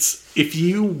 it's if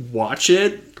you watch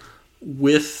it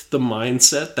with the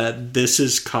mindset that this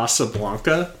is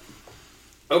Casablanca.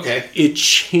 Okay. It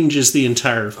changes the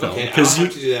entire film. Okay, I'll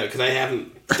have to do that because I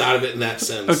haven't thought of it in that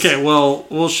sense. Okay, well,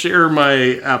 we'll share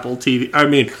my Apple TV. I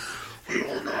mean, we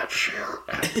will not share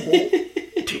Apple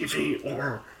TV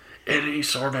or any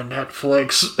sort of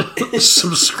Netflix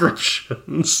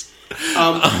subscriptions.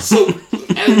 So,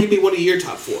 Adam, give me one of your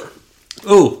top 4.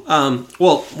 Oh,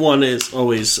 well, one is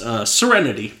always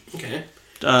Serenity. Okay.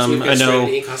 I know.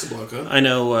 Serenity and Casablanca. I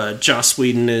know Joss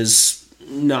Whedon is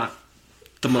not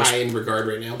the most high in regard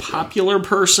right now. Popular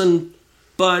person,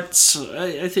 but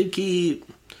I think he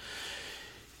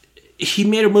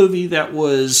made a movie that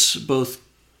was both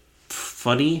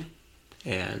funny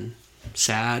and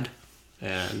sad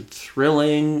and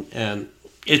thrilling, and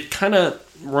it kind of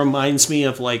reminds me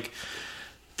of like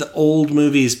the old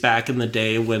movies back in the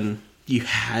day when you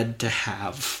had to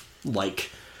have like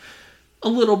a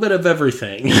little bit of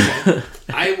everything.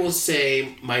 I will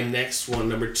say my next one,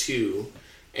 number 2,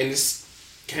 and this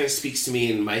kind of speaks to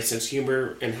me in my sense of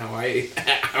humor and how I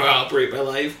operate my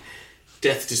life.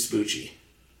 Death to Smoochie.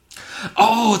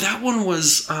 Oh, that one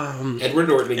was Edward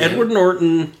Norton again. Edward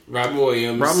Norton. Robin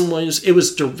Williams. It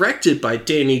was directed by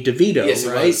Danny DeVito, yes,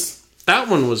 right? It was. That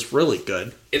one was really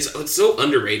good. It's so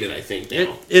underrated, I think,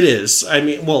 now. It is. I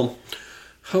mean, well,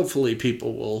 hopefully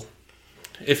people will...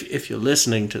 If you're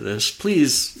listening to this,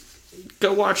 please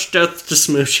go watch Death to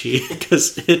Smoochie,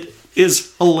 because it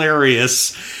is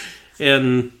hilarious.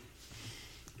 And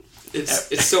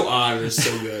it's so odd and it's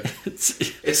so good.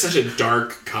 It's such a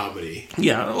dark comedy.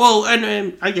 Yeah, well,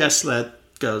 and I guess that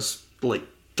goes, like,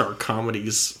 dark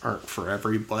comedies aren't for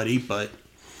everybody, but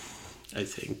I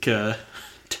think Death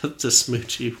to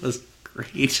Smoochie was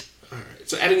great. Alright,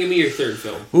 so Adam, give me your third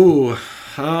film. Ooh,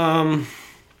 I'm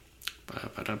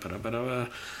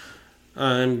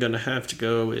gonna have to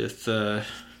go with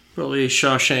probably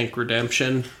Shawshank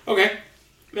Redemption. Okay,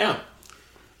 yeah.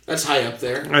 That's high up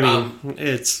there. I mean,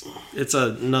 it's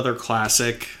another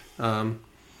classic.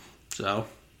 So,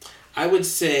 I would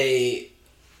say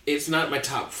it's not my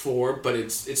top 4, but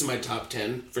it's in my top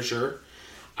 10 for sure.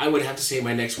 I would have to say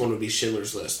my next one would be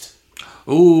Schindler's List.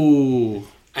 Ooh,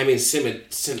 I mean,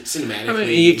 cinematically. I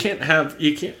mean,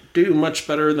 you can't do much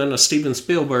better than a Steven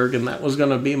Spielberg, and that was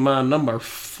going to be my number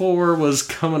 4. Was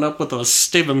coming up with a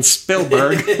Steven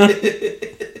Spielberg.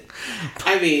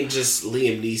 I mean, just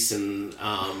Liam Neeson,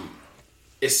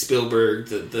 is Spielberg,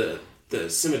 the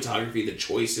cinematography, the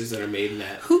choices that are made in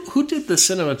that. Who did the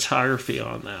cinematography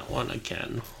on that one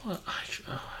again? I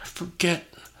forget.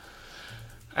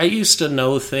 I used to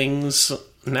know things.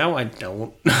 Now I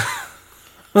don't.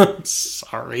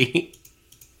 Sorry.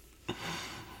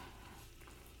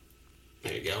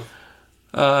 There you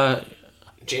go.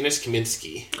 Janusz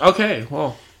Kaminski. Okay,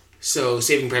 well. So,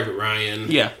 Saving Private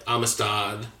Ryan. Yeah.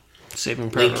 Amistad. Saving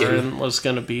Private Lincoln. Ryan was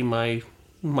going to be my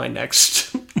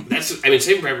next.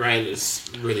 Saving Private Ryan is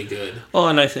really good. Well,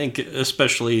 and I think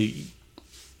especially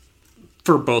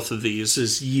for both of these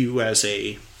is you as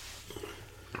a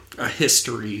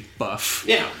history buff.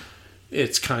 Yeah.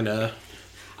 It's kind of...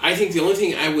 I think the only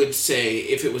thing I would say,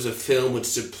 if it was a film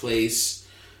which took place,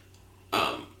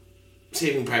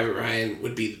 Saving Private Ryan,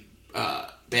 would be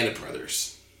Band of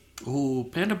Brothers. Ooh,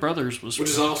 Band of Brothers was...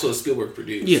 Which is also Spielberg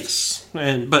produced. Yes.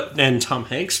 And Tom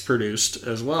Hanks produced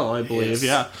as well, I believe,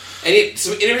 yeah. And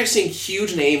some interesting,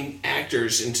 huge name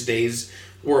actors in today's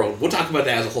world. We'll talk about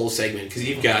that as a whole segment, because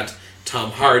you've got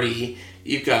Tom Hardy,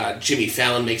 you've got Jimmy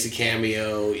Fallon makes a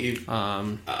cameo,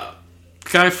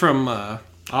 guy from...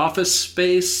 Office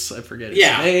Space, I forget his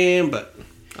name, but...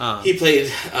 he played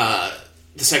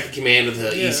the second command of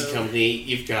the Easy Company.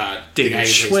 You've got David the guy who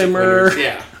Schwimmer.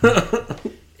 Yeah.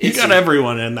 You got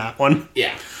everyone in that one.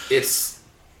 Yeah. It's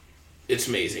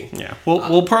amazing. Yeah.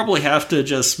 We'll probably have to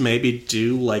just maybe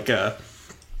do like a...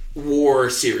 war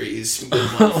series.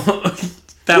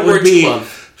 That would be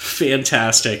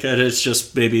fantastic. And it's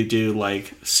just maybe do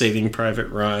like Saving Private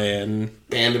Ryan.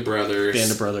 Band of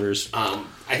Brothers.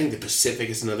 I think The Pacific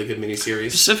is another good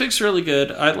miniseries. Pacific's really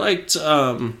good. I liked...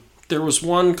 there was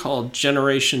one called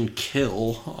Generation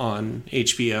Kill on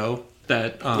HBO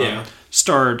that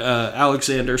starred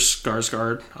Alexander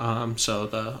Skarsgård. So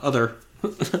the other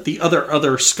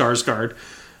Skarsgård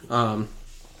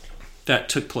that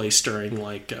took place during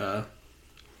like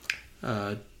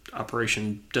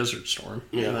Operation Desert Storm.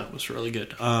 Yeah, that was really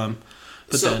good.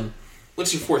 Then,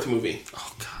 what's your fourth movie?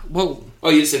 Oh God!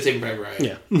 Well, you said Saving Private Ryan.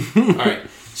 Yeah. All right.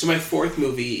 So my fourth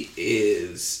movie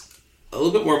is a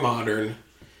little bit more modern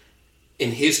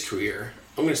in his career.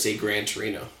 I'm going to say Gran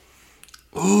Torino.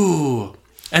 Ooh.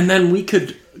 And then we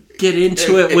could get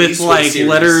into it with like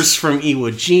Letters from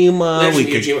Iwo Jima. Letters from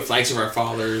Iwo Jima, Flags of Our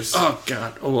Fathers. Oh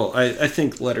God! Well, I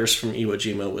think Letters from Iwo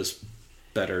Jima was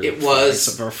better. It was. Flags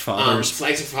of Our Fathers.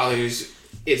 Flags of Our Fathers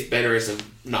is better as a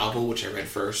novel, which I read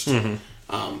first.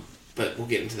 Mm-hmm. But we'll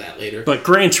get into that later. But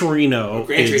Gran Torino. I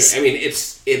mean,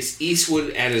 it's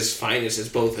Eastwood at his finest as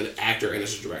both an actor and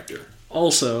as a director.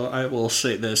 Also, I will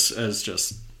say this as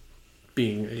just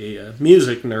being a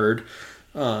music nerd.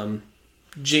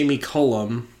 Jamie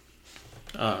Cullum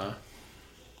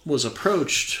was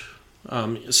approached.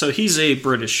 So he's a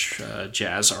British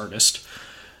jazz artist.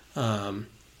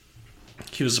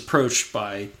 He was approached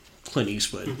by Clint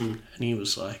Eastwood, and he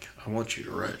was like, "I want you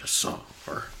to write a song,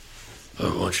 or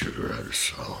I want you to write a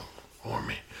song for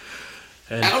me."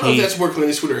 And I don't know if that's more Clint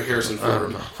Eastwood or Harrison Ford. I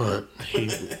don't know, but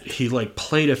he like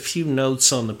played a few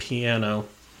notes on the piano,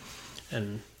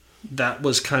 and that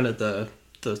was kind of the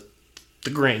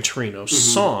Gran Torino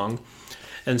song.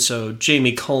 And so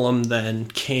Jamie Cullum then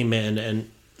came in and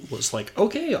was like,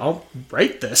 "Okay, I'll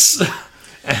write this."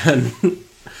 And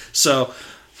so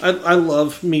I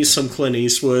love me some Clint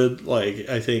Eastwood. Like,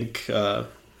 I think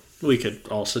we could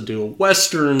also do a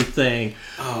Western thing.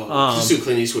 Just do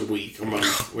Clint Eastwood week a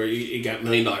month, where you got $1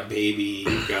 Million Baby,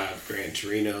 you've got Gran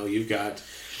Torino, you've got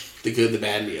The Good, the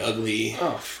Bad, and the Ugly.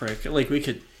 Oh, frick. Like, we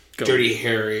could go... Dirty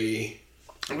Harry.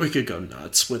 We could go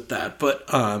nuts with that. But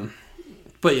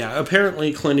yeah,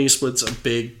 apparently Clint Eastwood's a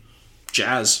big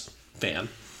jazz fan.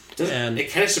 It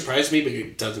kind of surprised me, but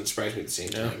it doesn't surprise me at the same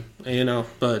time. You know,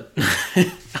 but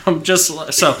I'm just...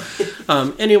 So,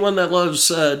 anyone that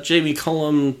loves Jamie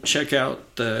Cullum, check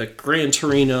out the Gran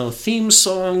Torino theme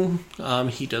song.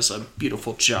 He does a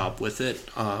beautiful job with it.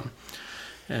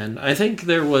 And I think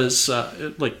there was...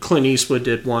 like, Clint Eastwood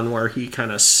did one where he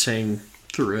kind of sang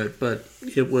through it, but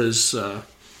it was... I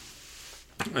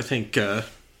think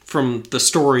from the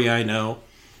story I know,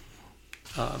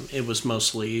 it was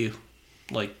mostly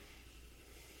like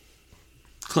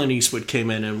Clint Eastwood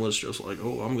came in and was just like,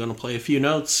 "Oh, I'm going to play a few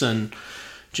notes," and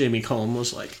Jamie Cullum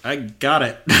was like, "I got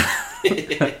it."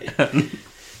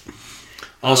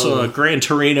 Also, a Gran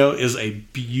Torino is a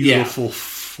beautiful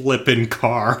flippin'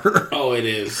 car. Oh, it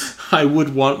is. I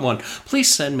would want one. Please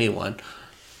send me one.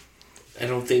 I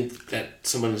don't think that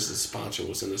someone as a sponsor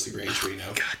will send us a Gran Torino.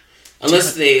 God.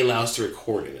 Unless they allow us to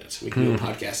record in it. We can do a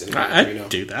podcast in a Gran Torino. I'd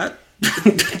do that.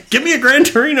 Give me a Gran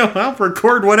Torino. I'll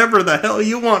record whatever the hell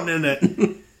you want in it.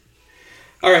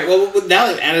 All right. Well, now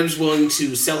that Adam's willing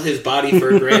to sell his body for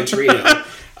a Gran Torino,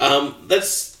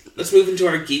 let's move into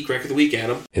our Geek Rec of the Week,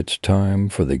 Adam. It's time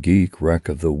for the Geek Rec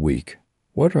of the Week.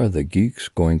 What are the geeks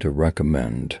going to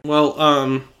recommend? Well,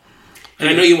 and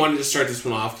I know you wanted to start this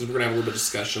one off because we're going to have a little bit of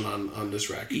discussion on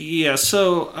this rec. Yeah,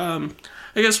 so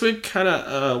I guess we kind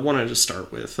of wanted to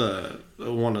start with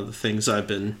one of the things I've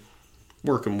been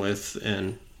working with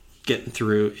and getting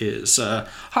through is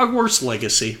Hogwarts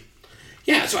Legacy.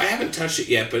 Yeah, so I haven't touched it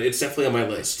yet, but it's definitely on my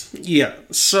list. Yeah,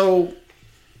 so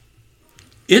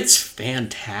it's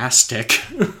fantastic.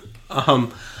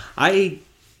 I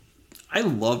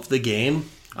love the game.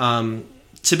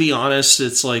 To be honest,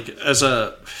 it's like, as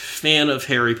a fan of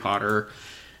Harry Potter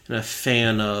and a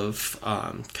fan of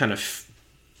kind of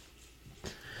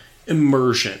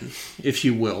immersion, if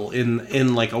you will,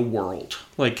 in like a world.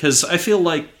 Like, because I feel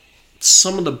like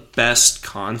some of the best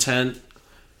content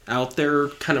out there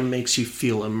kind of makes you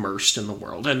feel immersed in the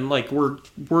world. And like, we're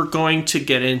going to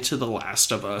get into The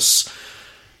Last of Us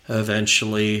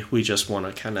eventually. We just want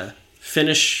to kind of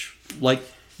finish, like,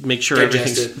 make sure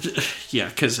everything's... Yeah,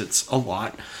 because it's a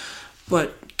lot.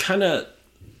 But kind of,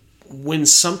 when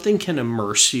something can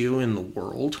immerse you in the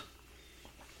world,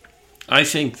 I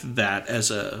think that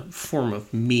as a form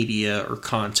of media or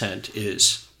content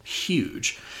is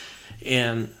huge.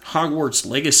 And Hogwarts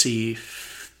Legacy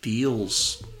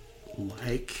feels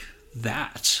like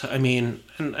that. I mean,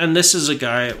 and this is a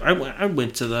guy... I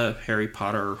went to the Harry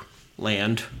Potter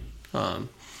land.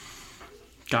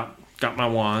 Got my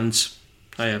wands.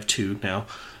 I have 2 now.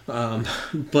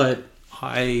 But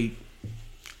I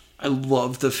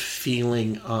love the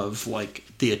feeling of, like,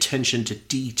 the attention to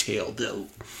detail.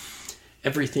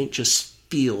 Everything just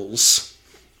feels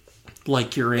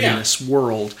like you're in this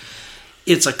world.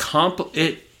 It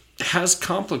has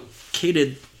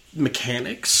complicated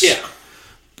mechanics. Yeah.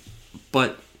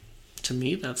 But to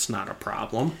me, that's not a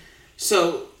problem.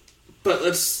 So, but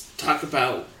let's talk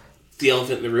about the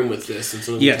elephant in the room with this, and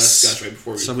something we discussed right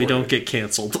before we so we don't get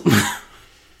canceled.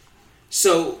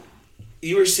 So,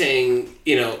 you were saying,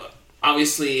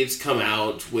 obviously it's come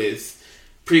out with,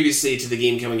 previously to the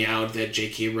game coming out, that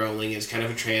J.K. Rowling is kind of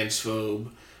a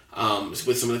transphobe,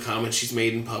 with some of the comments she's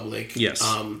made in public. Yes.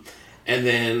 And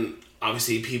then,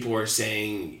 obviously, people are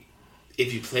saying,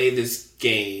 if you play this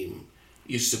game,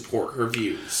 you support her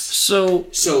views. So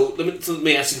let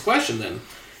me ask you the question then.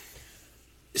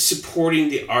 Supporting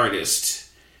the artist,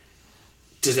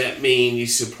 does that mean you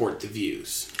support the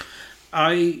views?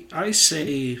 I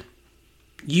say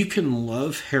you can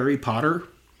love Harry Potter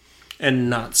and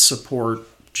not support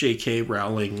J.K.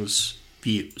 Rowling's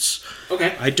views.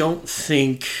 Okay. I don't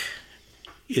think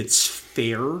it's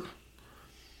fair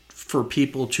for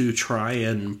people to try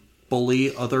and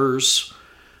bully others,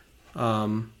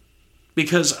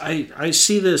 because I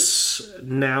see this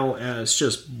now as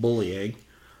just bullying.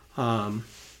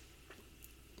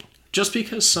 Just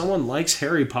because someone likes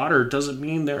Harry Potter doesn't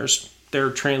mean they're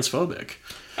transphobic.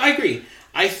 I agree.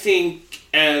 I think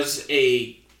as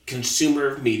a consumer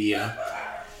of media,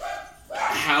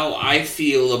 how I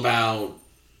feel about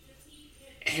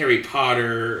Harry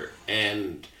Potter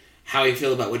and how I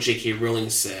feel about what J.K. Rowling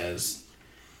says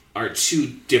are 2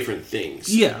 different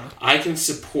things. Yeah. I can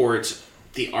support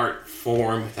the art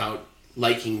form without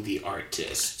liking the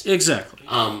artist. Exactly.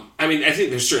 I mean, I think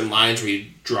there's certain lines where you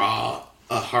draw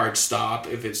a hard stop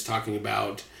if it's talking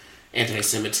about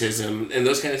anti-Semitism and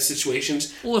those kind of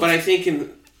situations. Well, but I think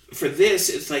for this,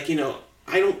 it's like,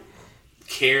 I don't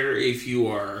care if you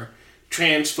are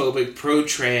transphobic,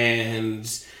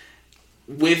 pro-trans,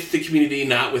 with the community,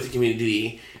 not with the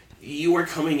community. You are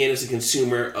coming in as a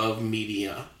consumer of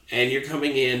media, and you're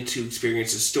coming in to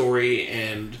experience a story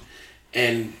and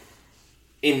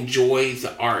enjoy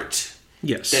the art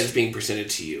that is being presented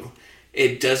to you.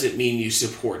 It doesn't mean you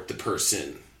support the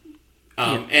person.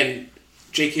 And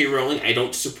J.K. Rowling, I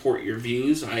don't support your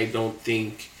views. I don't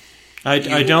think... I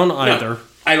don't either. No,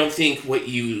 I don't think what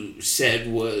you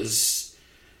said was...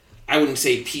 I wouldn't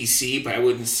say PC, but I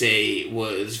wouldn't say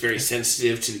was very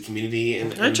sensitive to the community.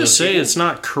 And I'd just say it's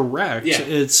not correct. Yeah.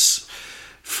 It's...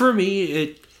 For me,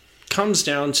 it comes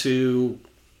down to...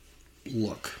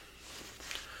 Look.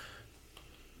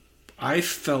 I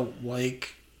felt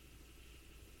like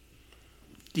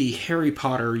the Harry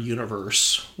Potter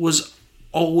universe was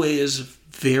always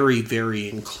very, very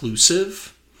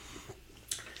inclusive.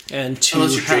 And to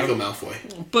unless you're Draco Malfoy.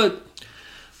 But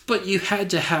But you had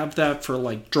to have that for,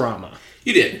 like, drama.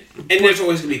 You did. And there's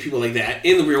always going to be people like that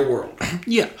in the real world.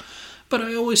 Yeah. But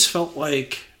I always felt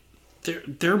like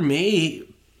there may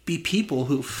be people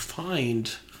who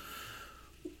find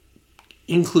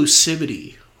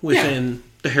inclusivity within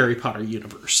the Harry Potter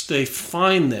universe. They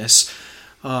find this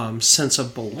sense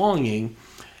of belonging.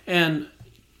 And,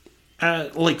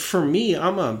 like, for me,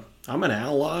 I'm an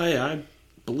ally. I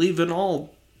believe in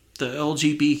all the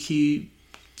LGBTQT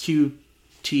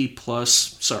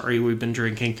plus. Sorry, we've been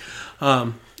drinking.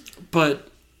 But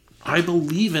I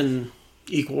believe in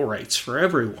equal rights for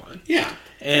everyone. Yeah.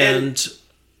 And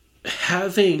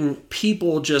having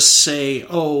people just say,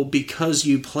 oh, because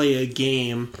you play a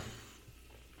game,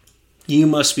 you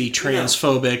must be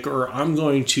transphobic, or I'm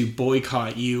going to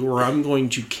boycott you, or I'm going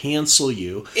to cancel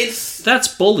you. That's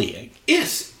bullying.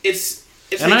 It's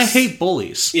and I hate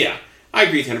bullies. Yeah, I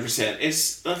agree 100%.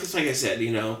 It's like I said,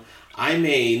 I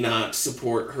may not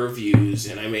support her views,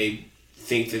 and I may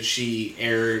think that she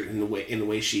erred in the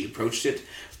way she approached it,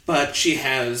 but she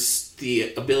has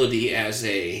the ability as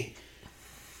a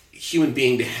human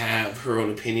being to have her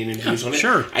own opinion and views on it.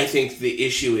 Sure. I think the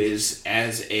issue is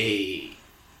as I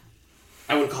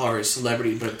wouldn't call her a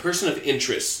celebrity, but a person of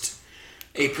interest,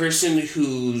 a person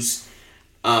whose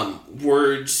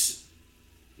words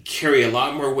carry a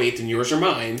lot more weight than yours or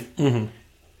mine. Mm-hmm.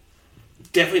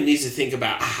 Definitely needs to think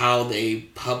about how they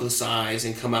publicize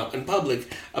and come out in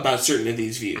public about certain of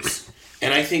these views.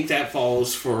 And I think that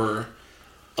falls for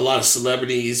a lot of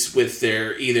celebrities with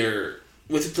their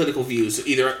with the political views,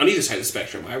 either on either side of the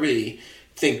spectrum. I really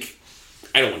think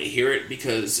I don't want to hear it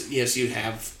because, yes, you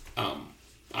have a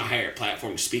higher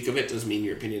platform to speak of it. Doesn't mean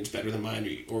your opinion is better than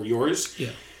mine or yours.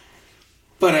 Yeah.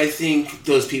 But I think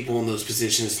those people in those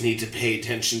positions need to pay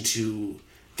attention to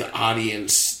the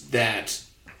audience that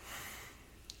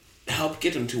help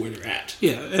get them to where they're at.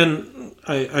 Yeah, and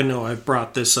I know I've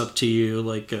brought this up to you,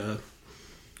 like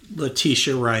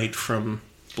Letitia Wright from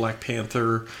Black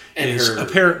Panther and is her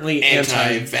apparently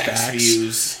anti-vax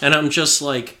views. And I'm just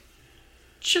like,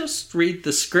 just read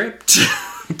the script.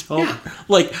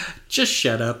 Just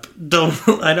shut up.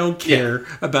 I don't care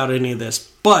about any of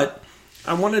this. But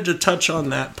I wanted to touch on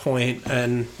that point,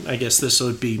 and I guess this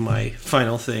would be my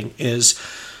final thing, is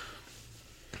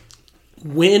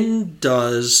when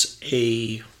does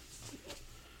a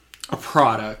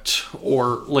product,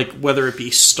 or like whether it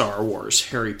be Star Wars,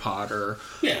 Harry Potter,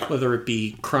 whether it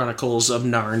be Chronicles of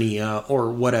Narnia or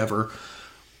whatever,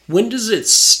 when does it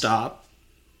stop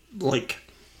like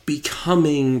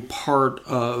becoming part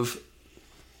of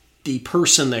the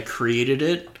person that created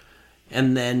it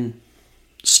and then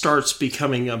starts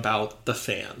becoming about the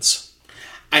fans?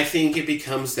 I think it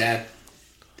becomes that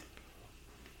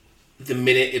the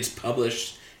minute it's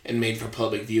published and made for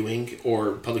public viewing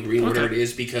or public reading, whatever it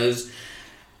is, because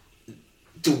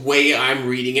the way I'm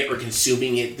reading it or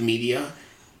consuming it, the media,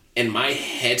 and my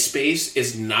headspace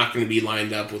is not going to be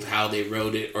lined up with how they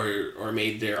wrote it or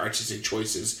made their artistic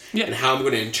choices. Yeah. And how I'm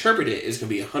going to interpret it is going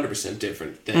to be 100%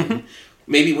 different than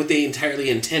maybe what they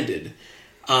entirely intended.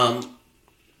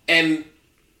 And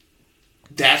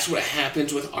that's what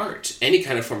happens with art. Any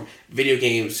kind of form. Video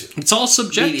games. It's all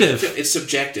subjective. Media, it's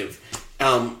subjective.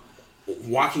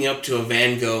 Walking up to a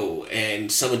Van Gogh and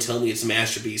someone telling me it's a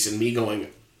masterpiece and me going,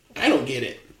 I don't get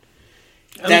it.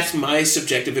 That's my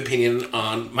subjective opinion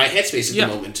on my headspace at the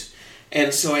moment.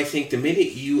 And so I think the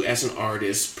minute you as an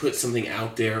artist put something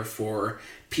out there for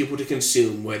people to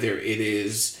consume, whether it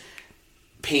is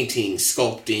painting,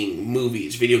 sculpting,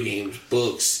 movies, video games,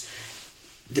 books,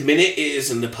 the minute it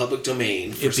is in the public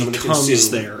domain for someone to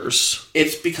consume, theirs.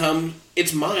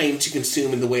 It's mine to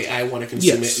consume in the way I want to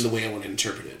consume it and the way I want to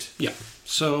interpret it. Yeah.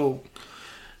 So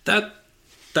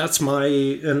that's my,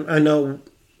 and I know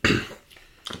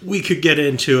we could get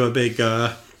into a big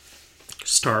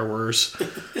Star Wars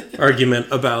argument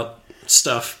about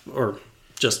stuff or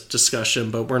just discussion,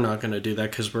 but we're not going to do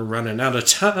that because we're running out of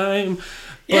time.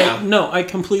 But no, I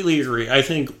completely agree. I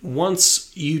think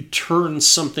once you turn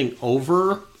something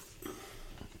over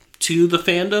to the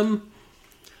fandom,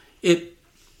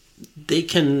 they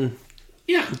can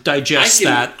digest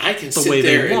that I can the sit way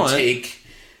there they want. And take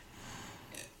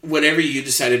whatever you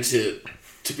decided to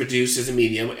produce as a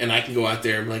medium, and I can go out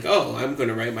there and be like, oh, I'm going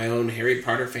to write my own Harry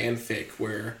Potter fanfic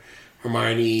where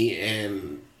Hermione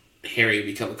and Harry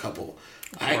become a couple.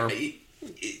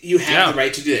 You have the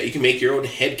right to do that. You can make your own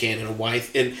headcanon and why,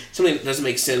 and something that doesn't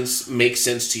make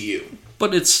sense to you.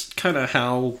 But it's kind of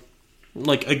how,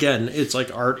 like, again, it's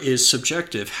like art is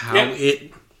subjective. How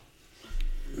it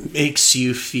makes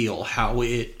you feel, how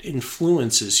it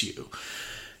influences you.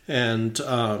 And,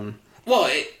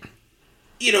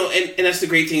 and that's the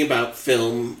great thing about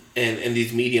film and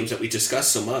these mediums that we discuss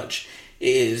so much,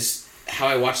 is how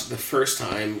I watched it the first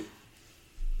time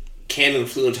can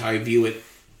influence how I view it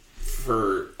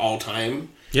for all time.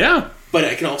 Yeah. But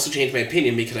I can also change my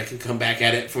opinion because I can come back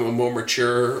at it from a more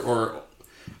mature or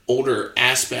older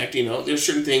aspect. There's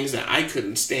certain things that I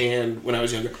couldn't stand when I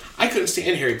was younger. I couldn't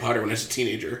stand Harry Potter when I was a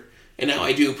teenager. And now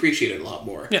I do appreciate it a lot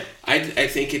more. Yeah. I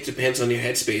think it depends on your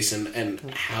headspace and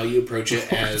how you approach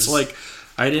it as... It's like,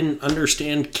 I didn't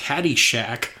understand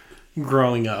Caddyshack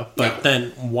growing up, but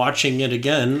then watching it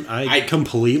again, I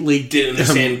completely... didn't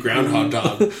understand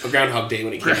Groundhog Day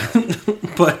when it came out.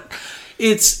 But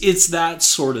it's that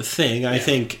sort of thing. I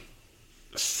think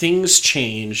things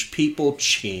change, people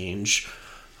change.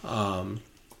 But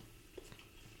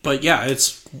yeah,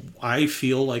 I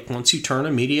feel like once you turn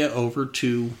a media over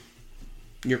to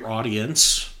your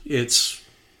audience, it's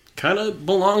kind of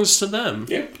belongs to them.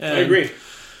 Yeah, I agree.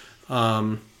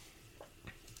 I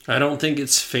don't think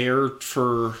it's fair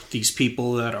for these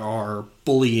people that are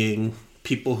bullying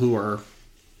people who are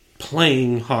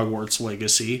playing Hogwarts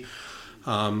Legacy.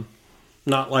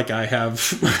 Not like I have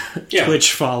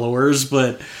Twitch followers,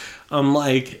 but I'm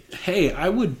like, hey, I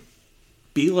would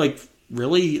be like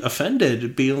really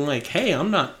offended being like, hey,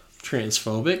 I'm not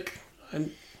transphobic.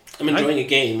 I'm enjoying a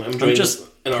game. I'm just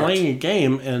playing a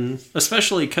game, and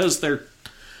especially because there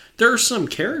are some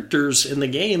characters in the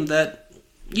game that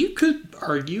you could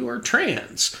argue are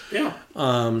trans. Yeah.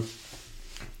 And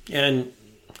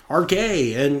are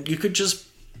gay, and you could just...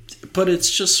 But it's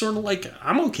just sort of like,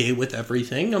 I'm okay with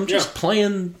everything. I'm just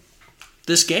playing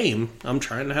this game. I'm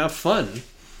trying to have fun.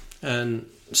 And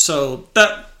so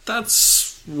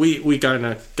that's... We kind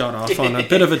of got off on a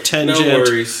bit of a tangent. No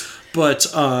worries. But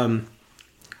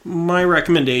my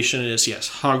recommendation is, yes,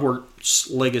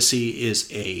 Hogwarts Legacy is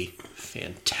a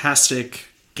fantastic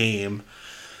game.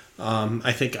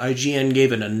 I think IGN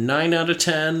gave it a 9 out of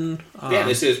 10.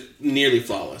 This is nearly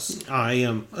flawless.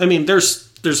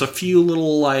 There's a few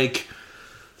little, like,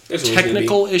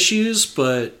 technical issues,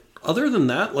 but other than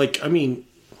that,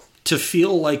 to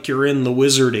feel like you're in the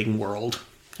wizarding world,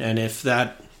 and if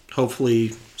that,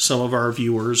 hopefully, some of our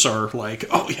viewers are like,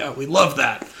 oh yeah, we love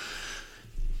that.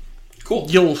 Cool.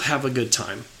 You'll have a good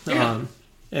time. Yeah.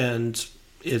 And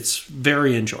it's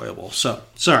very enjoyable. So,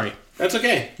 sorry. That's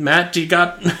okay. Matt, do you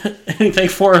got anything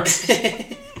for us?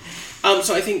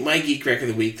 So I think my Geek Rec of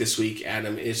the Week this week,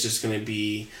 Adam, is just going to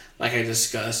be, like I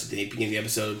discussed at the beginning of the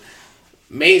episode,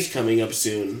 May's coming up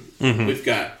soon. Mm-hmm. We've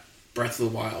got Breath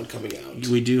of the Wild coming out.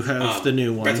 We do have the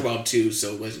new one. Breath of the Wild 2,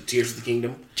 so was it Tears of the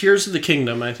Kingdom? Tears of the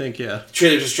Kingdom, I think, yeah.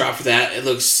 Trailer just dropped for that. It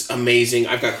looks amazing.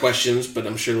 I've got questions, but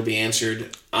I'm sure they'll be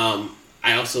answered. I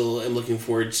also am looking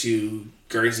forward to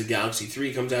Guardians of the Galaxy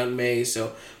 3 comes out in May,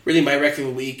 so really my rec of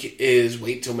the week is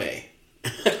wait till May.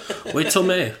 Wait till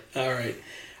May. All right.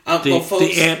 Folks,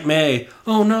 the Aunt May.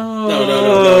 Oh, no.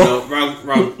 No.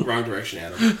 Wrong direction,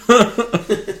 Adam.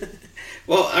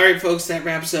 Well, all right, folks, that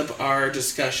wraps up our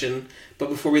discussion. But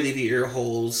before we leave your ear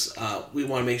holes, we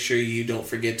want to make sure you don't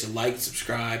forget to like,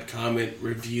 subscribe, comment,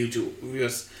 review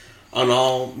us on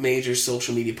all major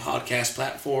social media podcast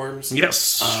platforms.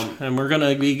 Yes. And we're going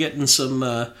to be getting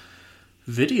some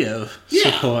video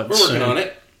support. We're working on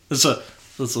it.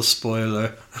 It's a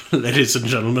spoiler, ladies and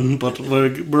gentlemen, but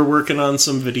we're working on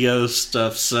some video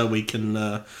stuff so we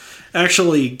can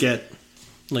actually get,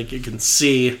 like, you can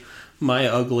see my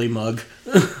ugly mug.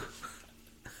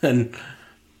 and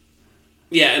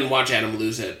watch Adam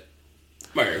lose at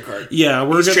Mario Kart. Yeah,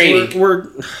 we're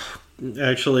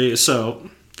actually, so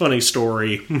funny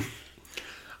story.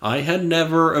 I had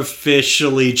never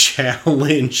officially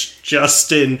challenged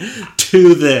Justin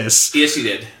to this. Yes, you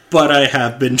did. But I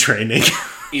have been training.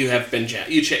 You have been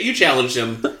you challenged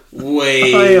him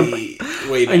way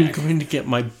back. I'm going to get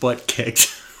my butt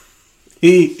kicked.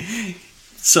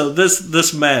 So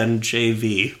this man,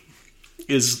 JV,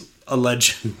 is a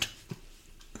legend.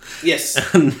 Yes.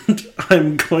 And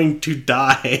I'm going to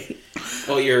die.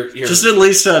 Well, you're just at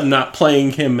least not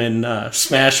playing him in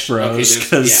Smash Bros.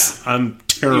 Because I'm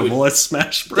terrible at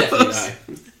Smash Bros. Definitely die.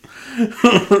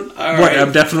 What,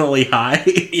 I'm definitely high?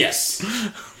 Yes.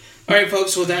 All right,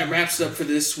 folks, well, that wraps it up for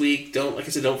this week. Like I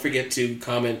said, don't forget to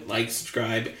comment, like,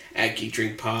 subscribe at Geek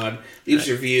Drink Pod. Leave us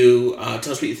a review.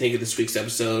 Tell us what you think of this week's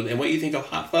episode and what you think of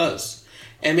Hot Fuzz.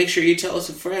 And make sure you tell a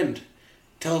friend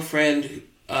to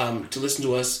listen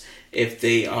to us if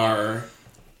they are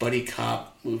buddy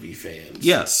cop movie fans.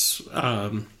 Yes.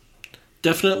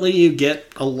 Definitely you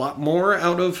get a lot more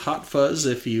out of Hot Fuzz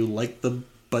if you like the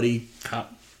buddy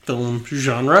cop film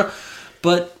genre.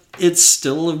 But it's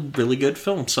still a really good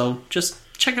film, so just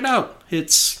check it out.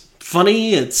 It's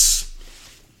funny, it's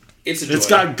It's a joy. It's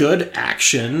got good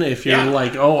action if you're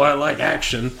like, oh, I like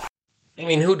action. I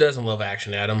mean, who doesn't love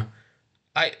action, Adam?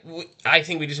 I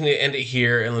think we just need to end it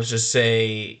here, and let's just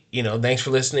say, thanks for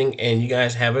listening, and you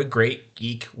guys have a great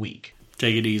geek week.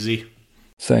 Take it easy.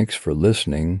 Thanks for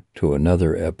listening to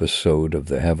another episode of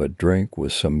the Have a Drink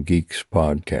with Some Geeks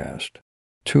podcast.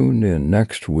 Tune in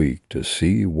next week to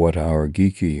see what our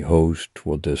geeky host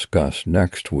will discuss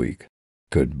next week.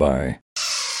 Goodbye.